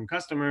order from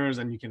customers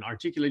and you can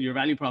articulate your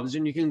value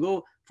proposition, you can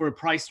go for a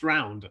priced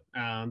round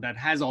that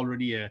has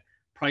already a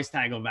price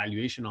tag of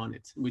valuation on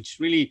it, which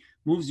really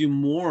moves you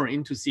more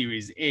into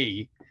Series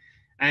A.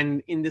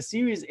 And in the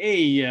Series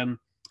A,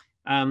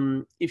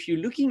 if you're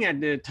looking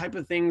at the type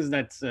of things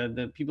that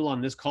the people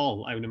on this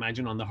call, I would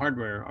imagine on the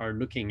hardware, are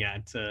looking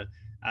at,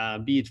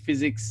 be it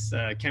physics,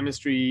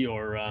 chemistry,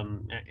 or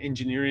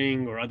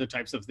engineering, or other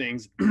types of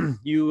things,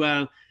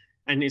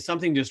 and it's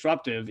something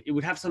disruptive, it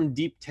would have some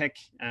deep tech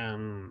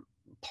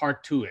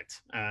part to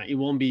it. It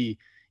won't be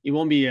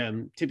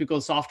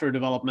typical software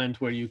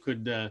development where you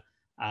could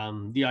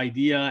the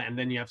idea and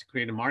then you have to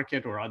create a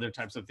market or other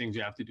types of things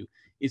you have to do.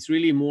 It's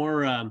really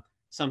more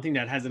something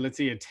that has, let's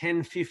say, a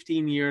 10,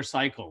 15-year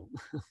cycle.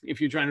 If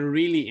you're trying to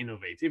really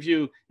innovate,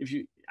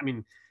 I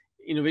mean,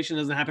 innovation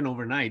doesn't happen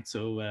overnight.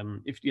 So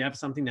if you have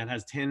something that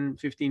has 10,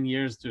 15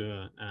 years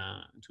to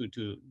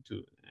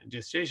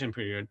gestation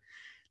period,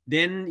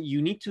 then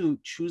you need to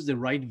choose the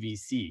right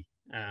VC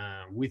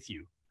with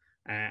you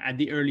at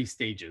the early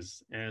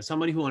stages.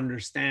 Somebody who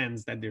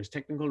understands that there's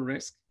technical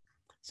risk,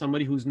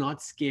 somebody who's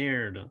not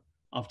scared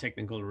of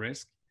technical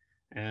risk,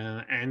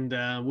 and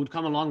would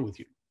come along with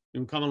you.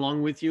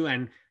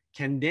 And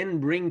can then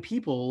bring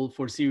people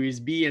for Series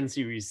B and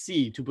Series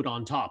C to put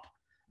on top,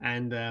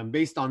 and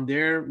based on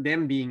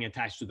them being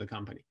attached to the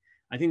company.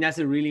 I think that's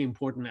a really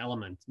important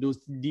element. Those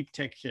deep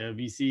tech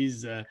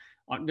VCs,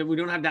 we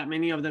don't have that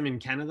many of them in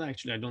Canada.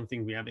 Actually, I don't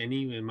think we have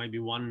any. There might be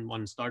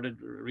one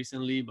started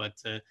recently, but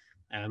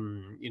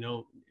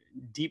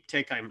deep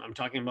tech, I'm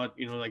talking about,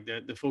 like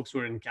the folks who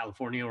are in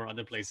California or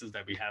other places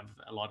that we have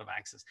a lot of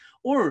access.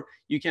 Or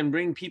you can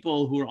bring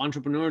people who are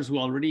entrepreneurs who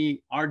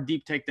already are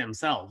deep tech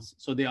themselves,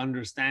 so they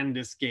understand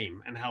this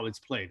game and how it's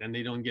played, and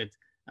they don't get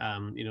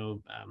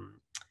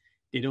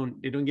they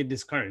don't get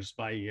discouraged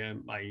by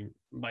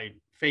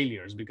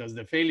failures, because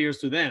the failures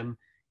to them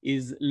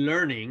is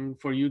learning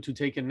for you to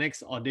take a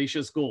next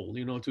audacious goal,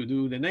 to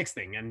do the next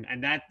thing,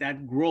 and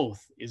that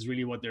growth is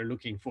really what they're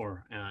looking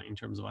for in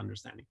terms of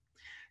understanding.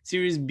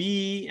 Series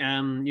B,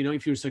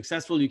 if you're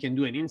successful, you can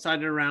do an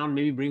insider round,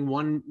 maybe bring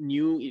one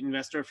new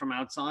investor from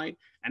outside.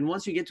 And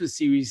once you get to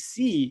Series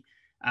C,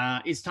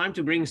 it's time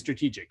to bring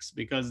strategics,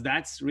 because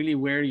that's really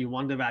where you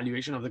want the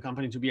valuation of the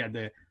company to be at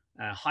the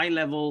high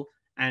level.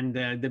 And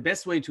the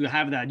best way to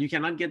have that, you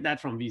cannot get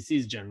that from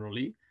VCs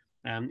generally.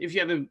 If you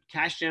have a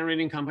cash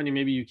generating company,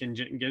 maybe you can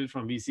get it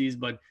from VCs,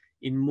 but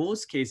in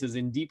most cases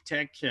in deep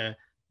tech,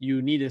 you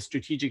need a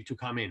strategic to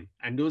come in.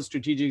 And those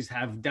strategics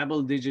have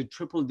double-digit,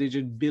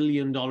 triple-digit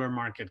billion-dollar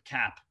market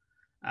cap,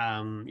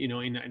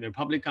 in their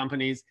public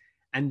companies.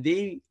 And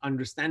they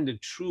understand the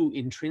true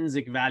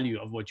intrinsic value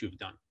of what you've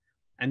done.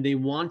 And they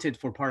want it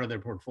for part of their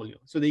portfolio.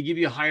 So they give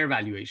you a higher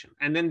valuation.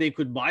 And then they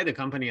could buy the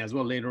company as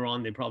well later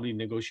on. They probably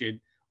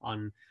negotiate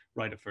on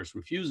right of first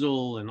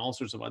refusal and all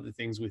sorts of other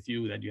things with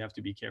you that you have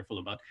to be careful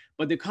about.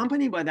 But the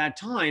company by that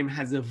time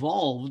has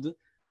evolved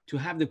to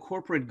have the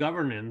corporate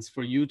governance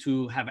for you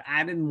to have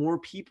added more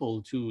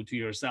people to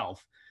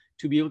yourself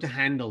to be able to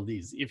handle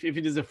these if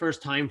it is the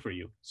first time for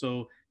you.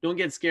 So don't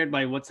get scared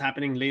by what's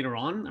happening later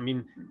on. I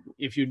mean,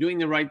 if you're doing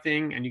the right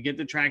thing and you get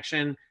the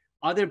traction,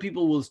 other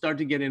people will start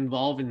to get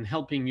involved in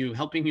helping you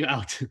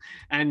out.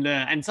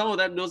 And some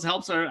of those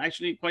helps are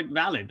actually quite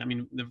valid. I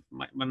mean,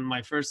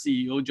 my first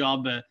CEO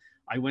job,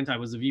 I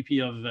was a VP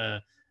of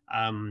a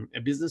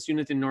business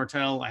unit in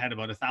Nortel. I had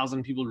about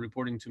 1,000 people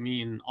reporting to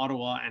me in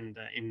Ottawa and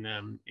in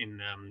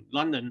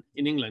London,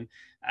 in England.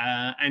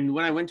 And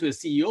when I went to a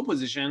CEO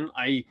position,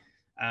 I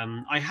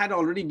had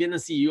already been a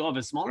CEO of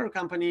a smaller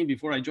company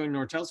before I joined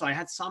Nortel, so I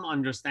had some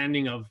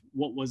understanding of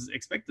what was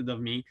expected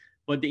of me.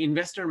 But the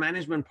investor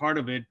management part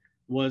of it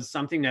was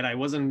something that I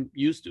wasn't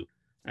used to.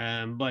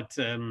 But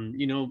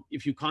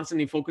if you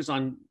constantly focus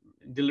on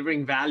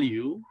delivering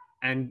value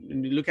and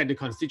look at the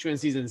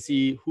constituencies and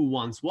see who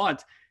wants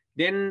what,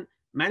 then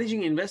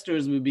managing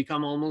investors will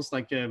become almost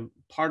like a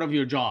part of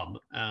your job.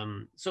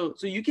 So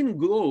you can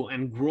go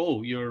and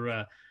grow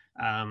your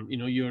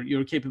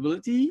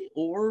capability,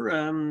 or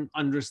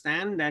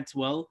understand that,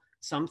 well,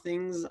 some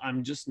things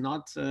I'm just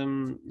not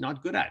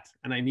good at,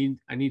 and I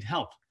need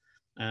help.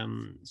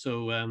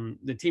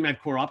 The team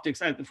at Core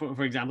Optics,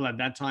 for example, at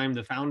that time,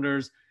 the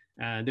founders,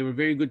 they were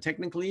very good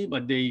technically,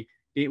 but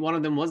one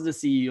of them was the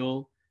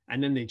CEO,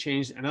 and then they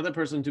changed another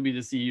person to be the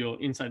CEO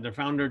inside their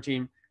founder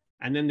team.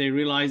 And then they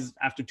realized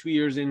after 2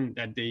 years in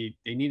that they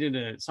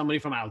needed somebody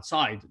from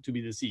outside to be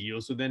the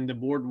CEO. So then the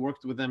board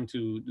worked with them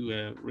to do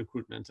a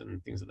recruitment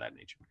and things of that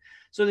nature.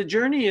 So the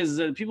journey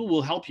is people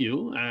will help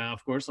you,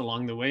 of course,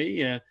 along the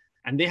way.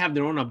 And they have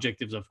their own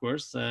objectives, of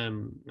course.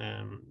 Some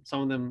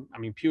of them, I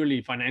mean,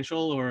 purely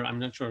financial, or I'm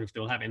not sure if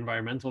they'll have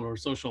environmental or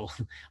social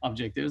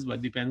objectives,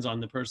 but depends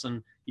on the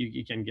person.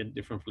 You can get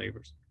different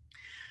flavors.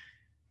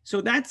 So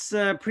that's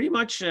pretty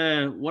much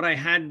what I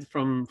had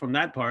from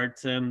that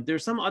part.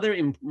 There's some other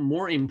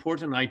more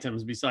important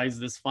items besides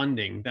this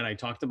funding that I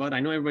talked about. I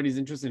know everybody's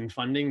interested in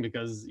funding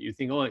because you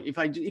think, oh,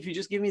 if you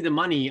just give me the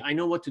money, I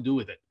know what to do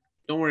with it.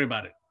 Don't worry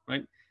about it,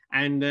 right?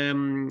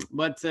 And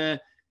but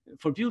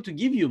for people to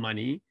give you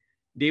money,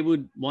 they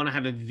would want to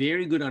have a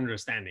very good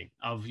understanding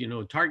of, you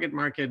know, target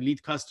market,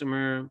 lead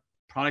customer,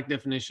 product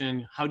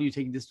definition. How do you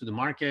take this to the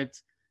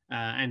market?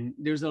 And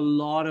there's a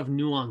lot of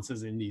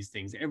nuances in these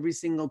things. Every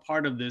single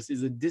part of this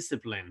is a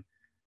discipline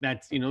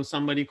that, you know,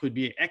 somebody could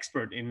be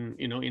expert in,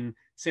 you know, in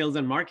sales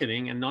and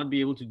marketing and not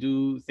be able to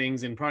do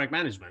things in product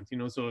management, you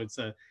know. So it's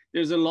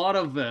there's a lot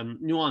of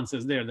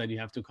nuances there that you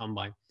have to come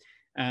by.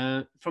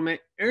 From an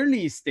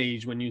early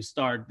stage, when you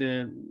start,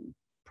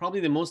 probably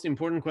the most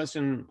important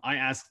question I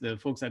ask the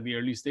folks at the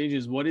early stage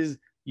is, what is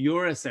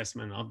your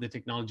assessment of the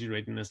technology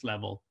readiness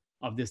level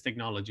of this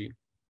technology?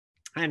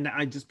 And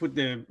I just put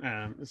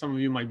some of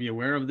you might be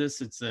aware of this.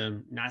 It's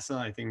NASA.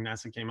 I think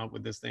NASA came up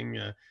with this thing,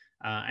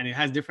 and it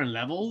has different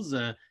levels.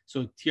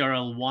 So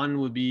TRL 1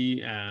 would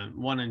be,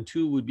 1 and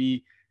 2 would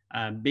be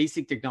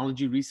basic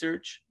technology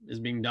research is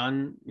being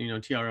done. You know,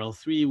 TRL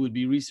 3 would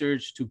be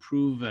research to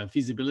prove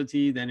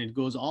feasibility. Then it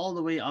goes all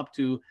the way up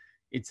to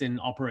it's in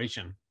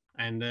operation.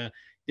 And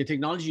the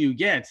technology you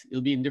get,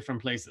 it'll be in different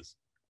places.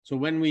 So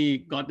when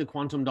we got the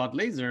quantum dot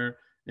laser,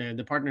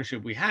 the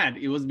partnership we had,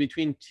 it was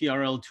between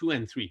TRL 2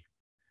 and 3.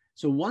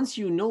 So once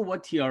you know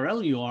what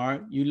TRL you are,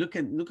 you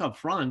look up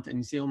front and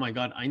you say, oh my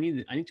God, I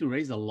need to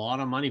raise a lot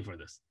of money for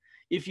this.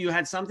 If you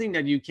had something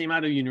that you came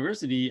out of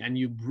university and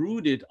you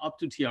brewed it up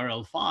to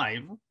TRL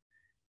 5,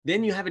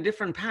 then you have a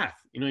different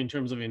path, you know, in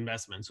terms of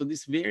investment. So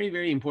this is very,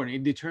 very important.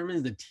 It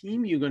determines the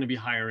team you're going to be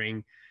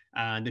hiring,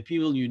 the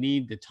people you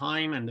need, the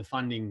time and the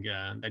funding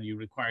that you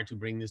require to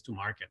bring this to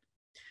market.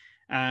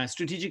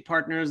 Strategic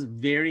partners,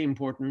 very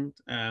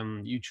important.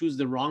 You choose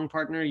the wrong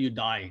partner, you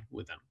die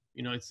with them.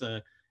 You know, it's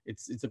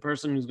a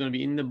person who's going to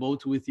be in the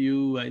boat with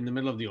you in the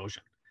middle of the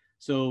ocean.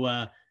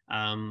 So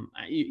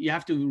you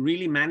have to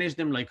really manage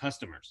them like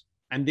customers,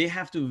 and they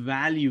have to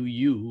value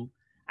you,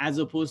 as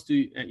opposed to,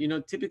 you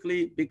know,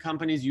 typically big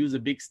companies use a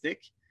big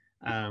stick,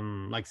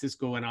 like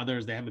Cisco and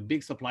others. They have a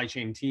big supply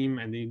chain team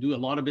and they do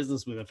a lot of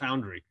business with a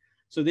foundry.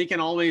 So they can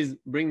always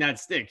bring that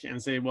stick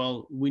and say,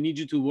 well, we need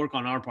you to work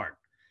on our part.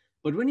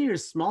 But when you're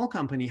a small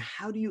company,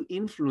 how do you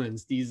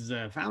influence these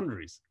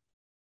foundries?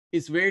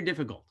 It's very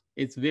difficult.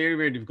 It's very,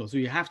 very difficult. So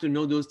you have to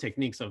know those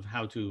techniques of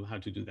how to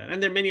do that.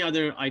 And there are many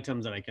other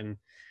items that I can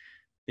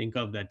think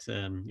of that,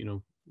 you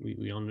know,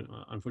 we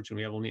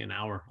unfortunately have only an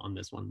hour on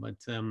this one. But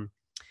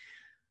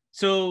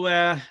so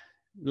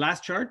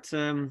last chart,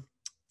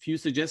 few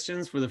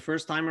suggestions for the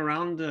first time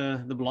around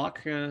the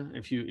block.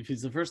 If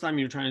it's the first time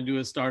you're trying to do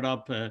a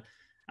startup,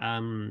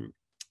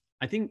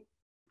 I think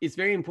it's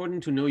very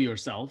important to know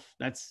yourself.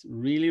 That's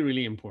really,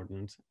 really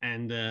important.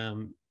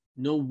 And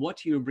know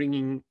what you're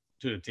bringing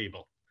to the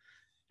table.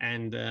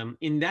 And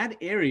in that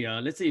area,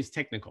 let's say it's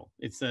technical,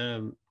 it's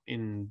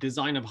in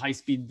design of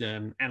high-speed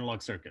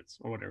analog circuits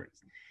or whatever it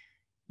is.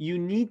 You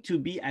need to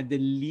be at the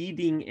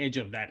leading edge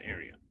of that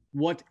area.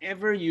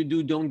 Whatever you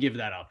do, don't give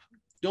that up.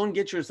 Don't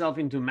get yourself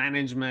into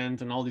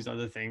management and all these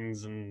other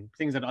things and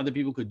things that other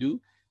people could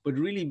do, but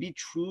really be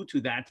true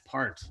to that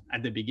part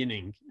at the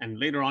beginning. And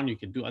later on, you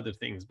can do other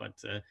things, but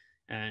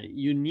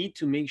you need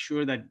to make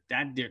sure that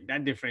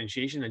that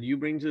differentiation that you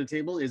bring to the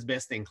table is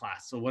best in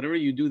class. So whatever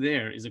you do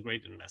there is a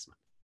great investment.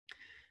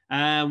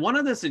 One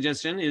other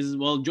suggestion is,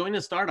 well, join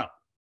a startup.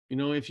 You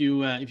know, if you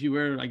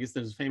were, I guess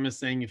there's a famous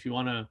saying, if you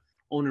want to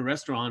own a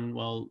restaurant,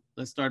 well,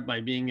 let's start by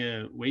being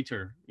a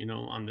waiter, you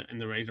know, in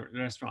the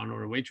restaurant,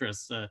 or a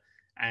waitress,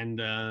 and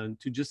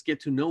to just get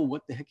to know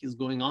what the heck is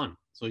going on.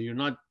 So you're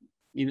not,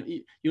 you know,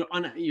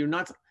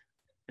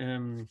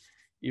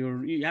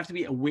 you have to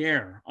be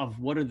aware of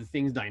what are the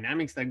things,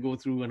 dynamics that go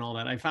through and all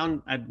that. I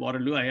found at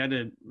Waterloo, I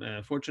had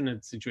a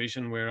fortunate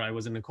situation where I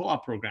was in a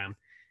co-op program.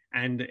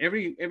 And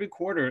every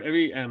quarter,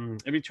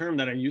 every term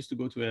that I used to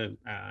go to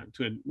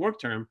a work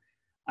term,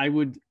 I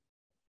would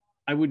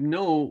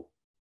know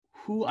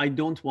who I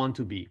don't want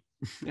to be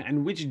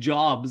and which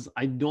jobs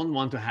I don't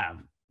want to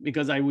have,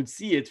 because I would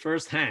see it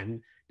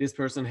firsthand. This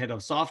person head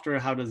of software,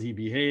 how does he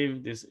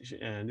behave?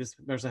 This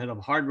person head of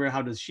hardware,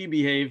 how does she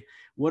behave?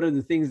 What are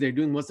the things they're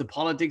doing? What's the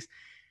politics?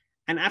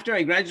 And after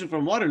I graduated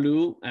from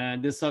Waterloo,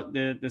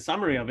 the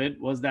summary of it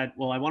was that,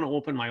 well, I want to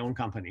open my own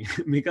company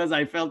because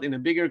I felt in a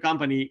bigger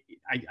company,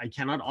 I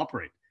cannot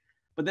operate.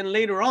 But then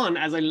later on,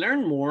 as I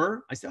learned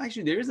more, I said,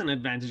 actually, there is an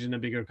advantage in a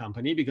bigger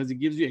company because it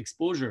gives you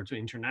exposure to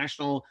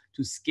international,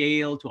 to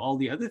scale, to all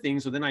the other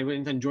things. So then I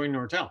went and joined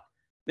Nortel.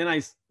 Then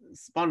I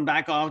spun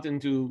back out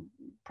into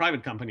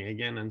private company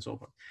again and so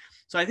forth.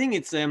 So I think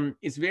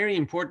it's very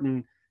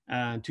important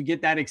to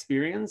get that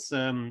experience,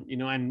 you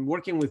know, and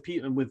working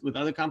with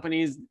other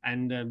companies,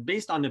 and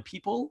based on the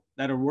people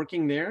that are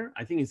working there,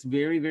 I think it's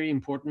very, very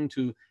important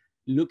to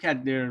look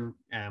at the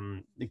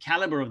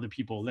caliber of the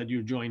people that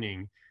you're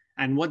joining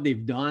and what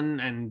they've done,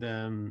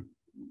 and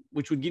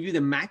which would give you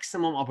the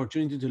maximum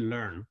opportunity to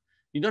learn.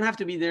 You don't have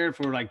to be there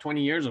for like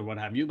 20 years or what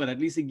have you, but at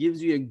least it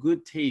gives you a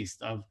good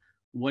taste of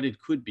what it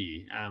could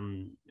be.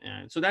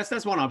 So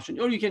that's one option.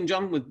 Or you can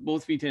jump with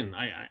both feet in.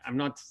 I'm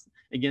not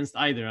against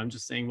either. I'm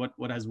just saying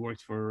what has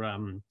worked for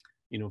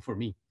for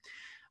me.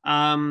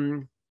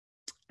 And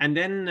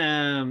then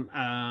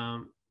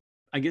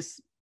I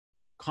guess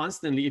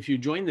constantly, if you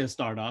join the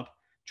startup,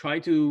 try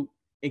to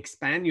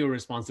expand your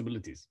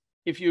responsibilities.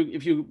 If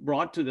you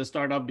brought to the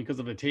startup because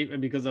of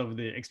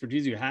the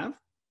expertise you have,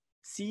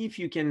 see if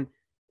you can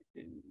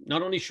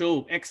not only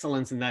show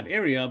excellence in that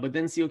area, but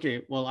then see,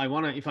 okay, well,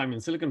 if I'm in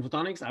silicon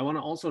photonics, I want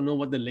to also know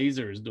what the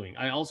laser is doing.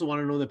 I also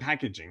want to know the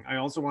packaging. I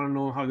also want to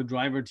know how the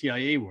driver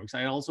TIA works.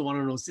 I also want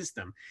to know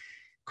system.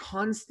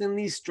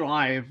 Constantly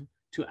strive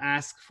to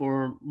ask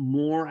for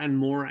more and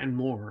more and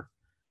more,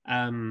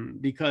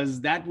 because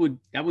that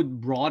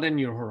would broaden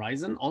your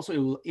horizon.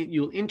 Also,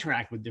 you'll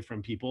interact with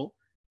different people,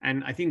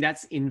 and I think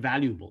that's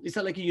invaluable. It's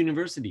not like a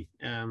university.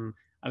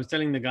 I was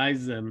telling the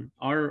guys,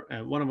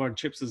 one of our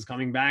chips is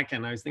coming back,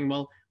 and I was thinking,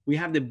 well, we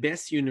have the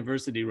best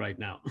university right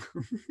now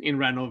in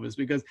Ranovus,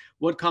 because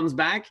what comes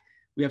back,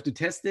 we have to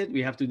test it,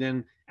 we have to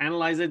then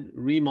analyze it,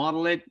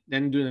 remodel it,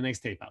 then do the next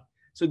tape out.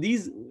 So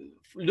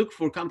look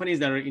for companies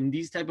that are in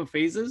these type of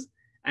phases,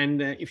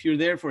 and if you're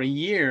there for a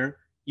year,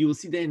 you will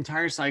see the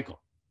entire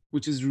cycle,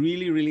 which is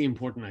really, really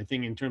important, I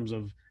think, in terms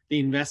of the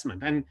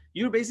investment. And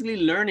you're basically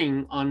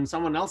learning on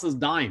someone else's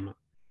dime,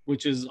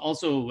 which is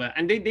also,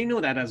 and they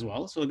know that as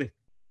well. So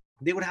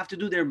they would have to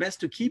do their best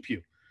to keep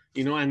you,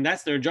 and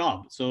that's their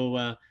job.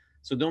 So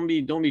don't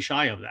be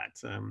shy of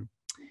that.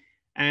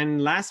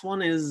 And last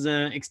one is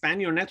expand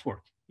your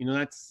network.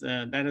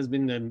 That has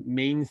been the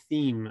main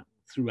theme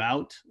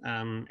throughout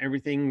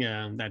everything.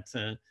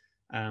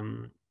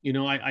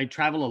 I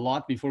travel a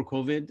lot before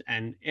COVID,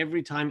 and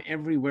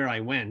everywhere I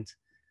went,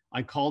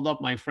 I called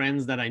up my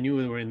friends that I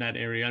knew were in that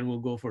area, and we'll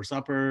go for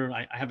supper.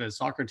 I have a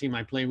soccer team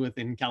I play with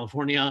in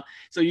California.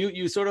 So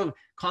you sort of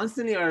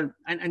constantly are,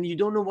 and you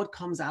don't know what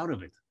comes out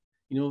of it.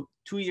 2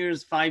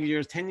 years, 5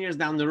 years, 10 years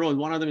down the road,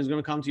 one of them is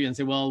going to come to you and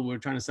say, well, we're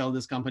trying to sell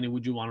this company.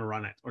 Would you want to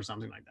run it? Or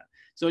something like that.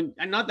 So,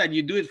 and not that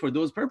you do it for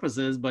those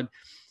purposes, but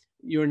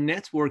your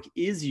network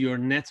is your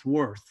net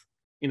worth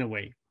in a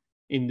way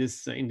in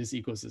this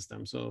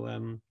ecosystem. So,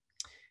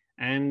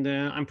 and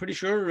I'm pretty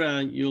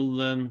sure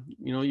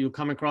you'll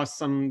come across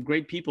some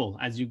great people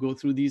as you go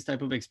through these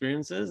type of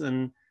experiences,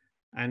 and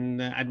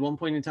at one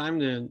point in time,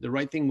 the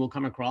right thing will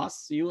come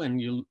across you,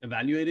 and you'll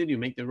evaluate it, you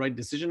make the right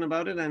decision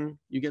about it, and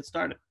you get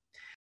started.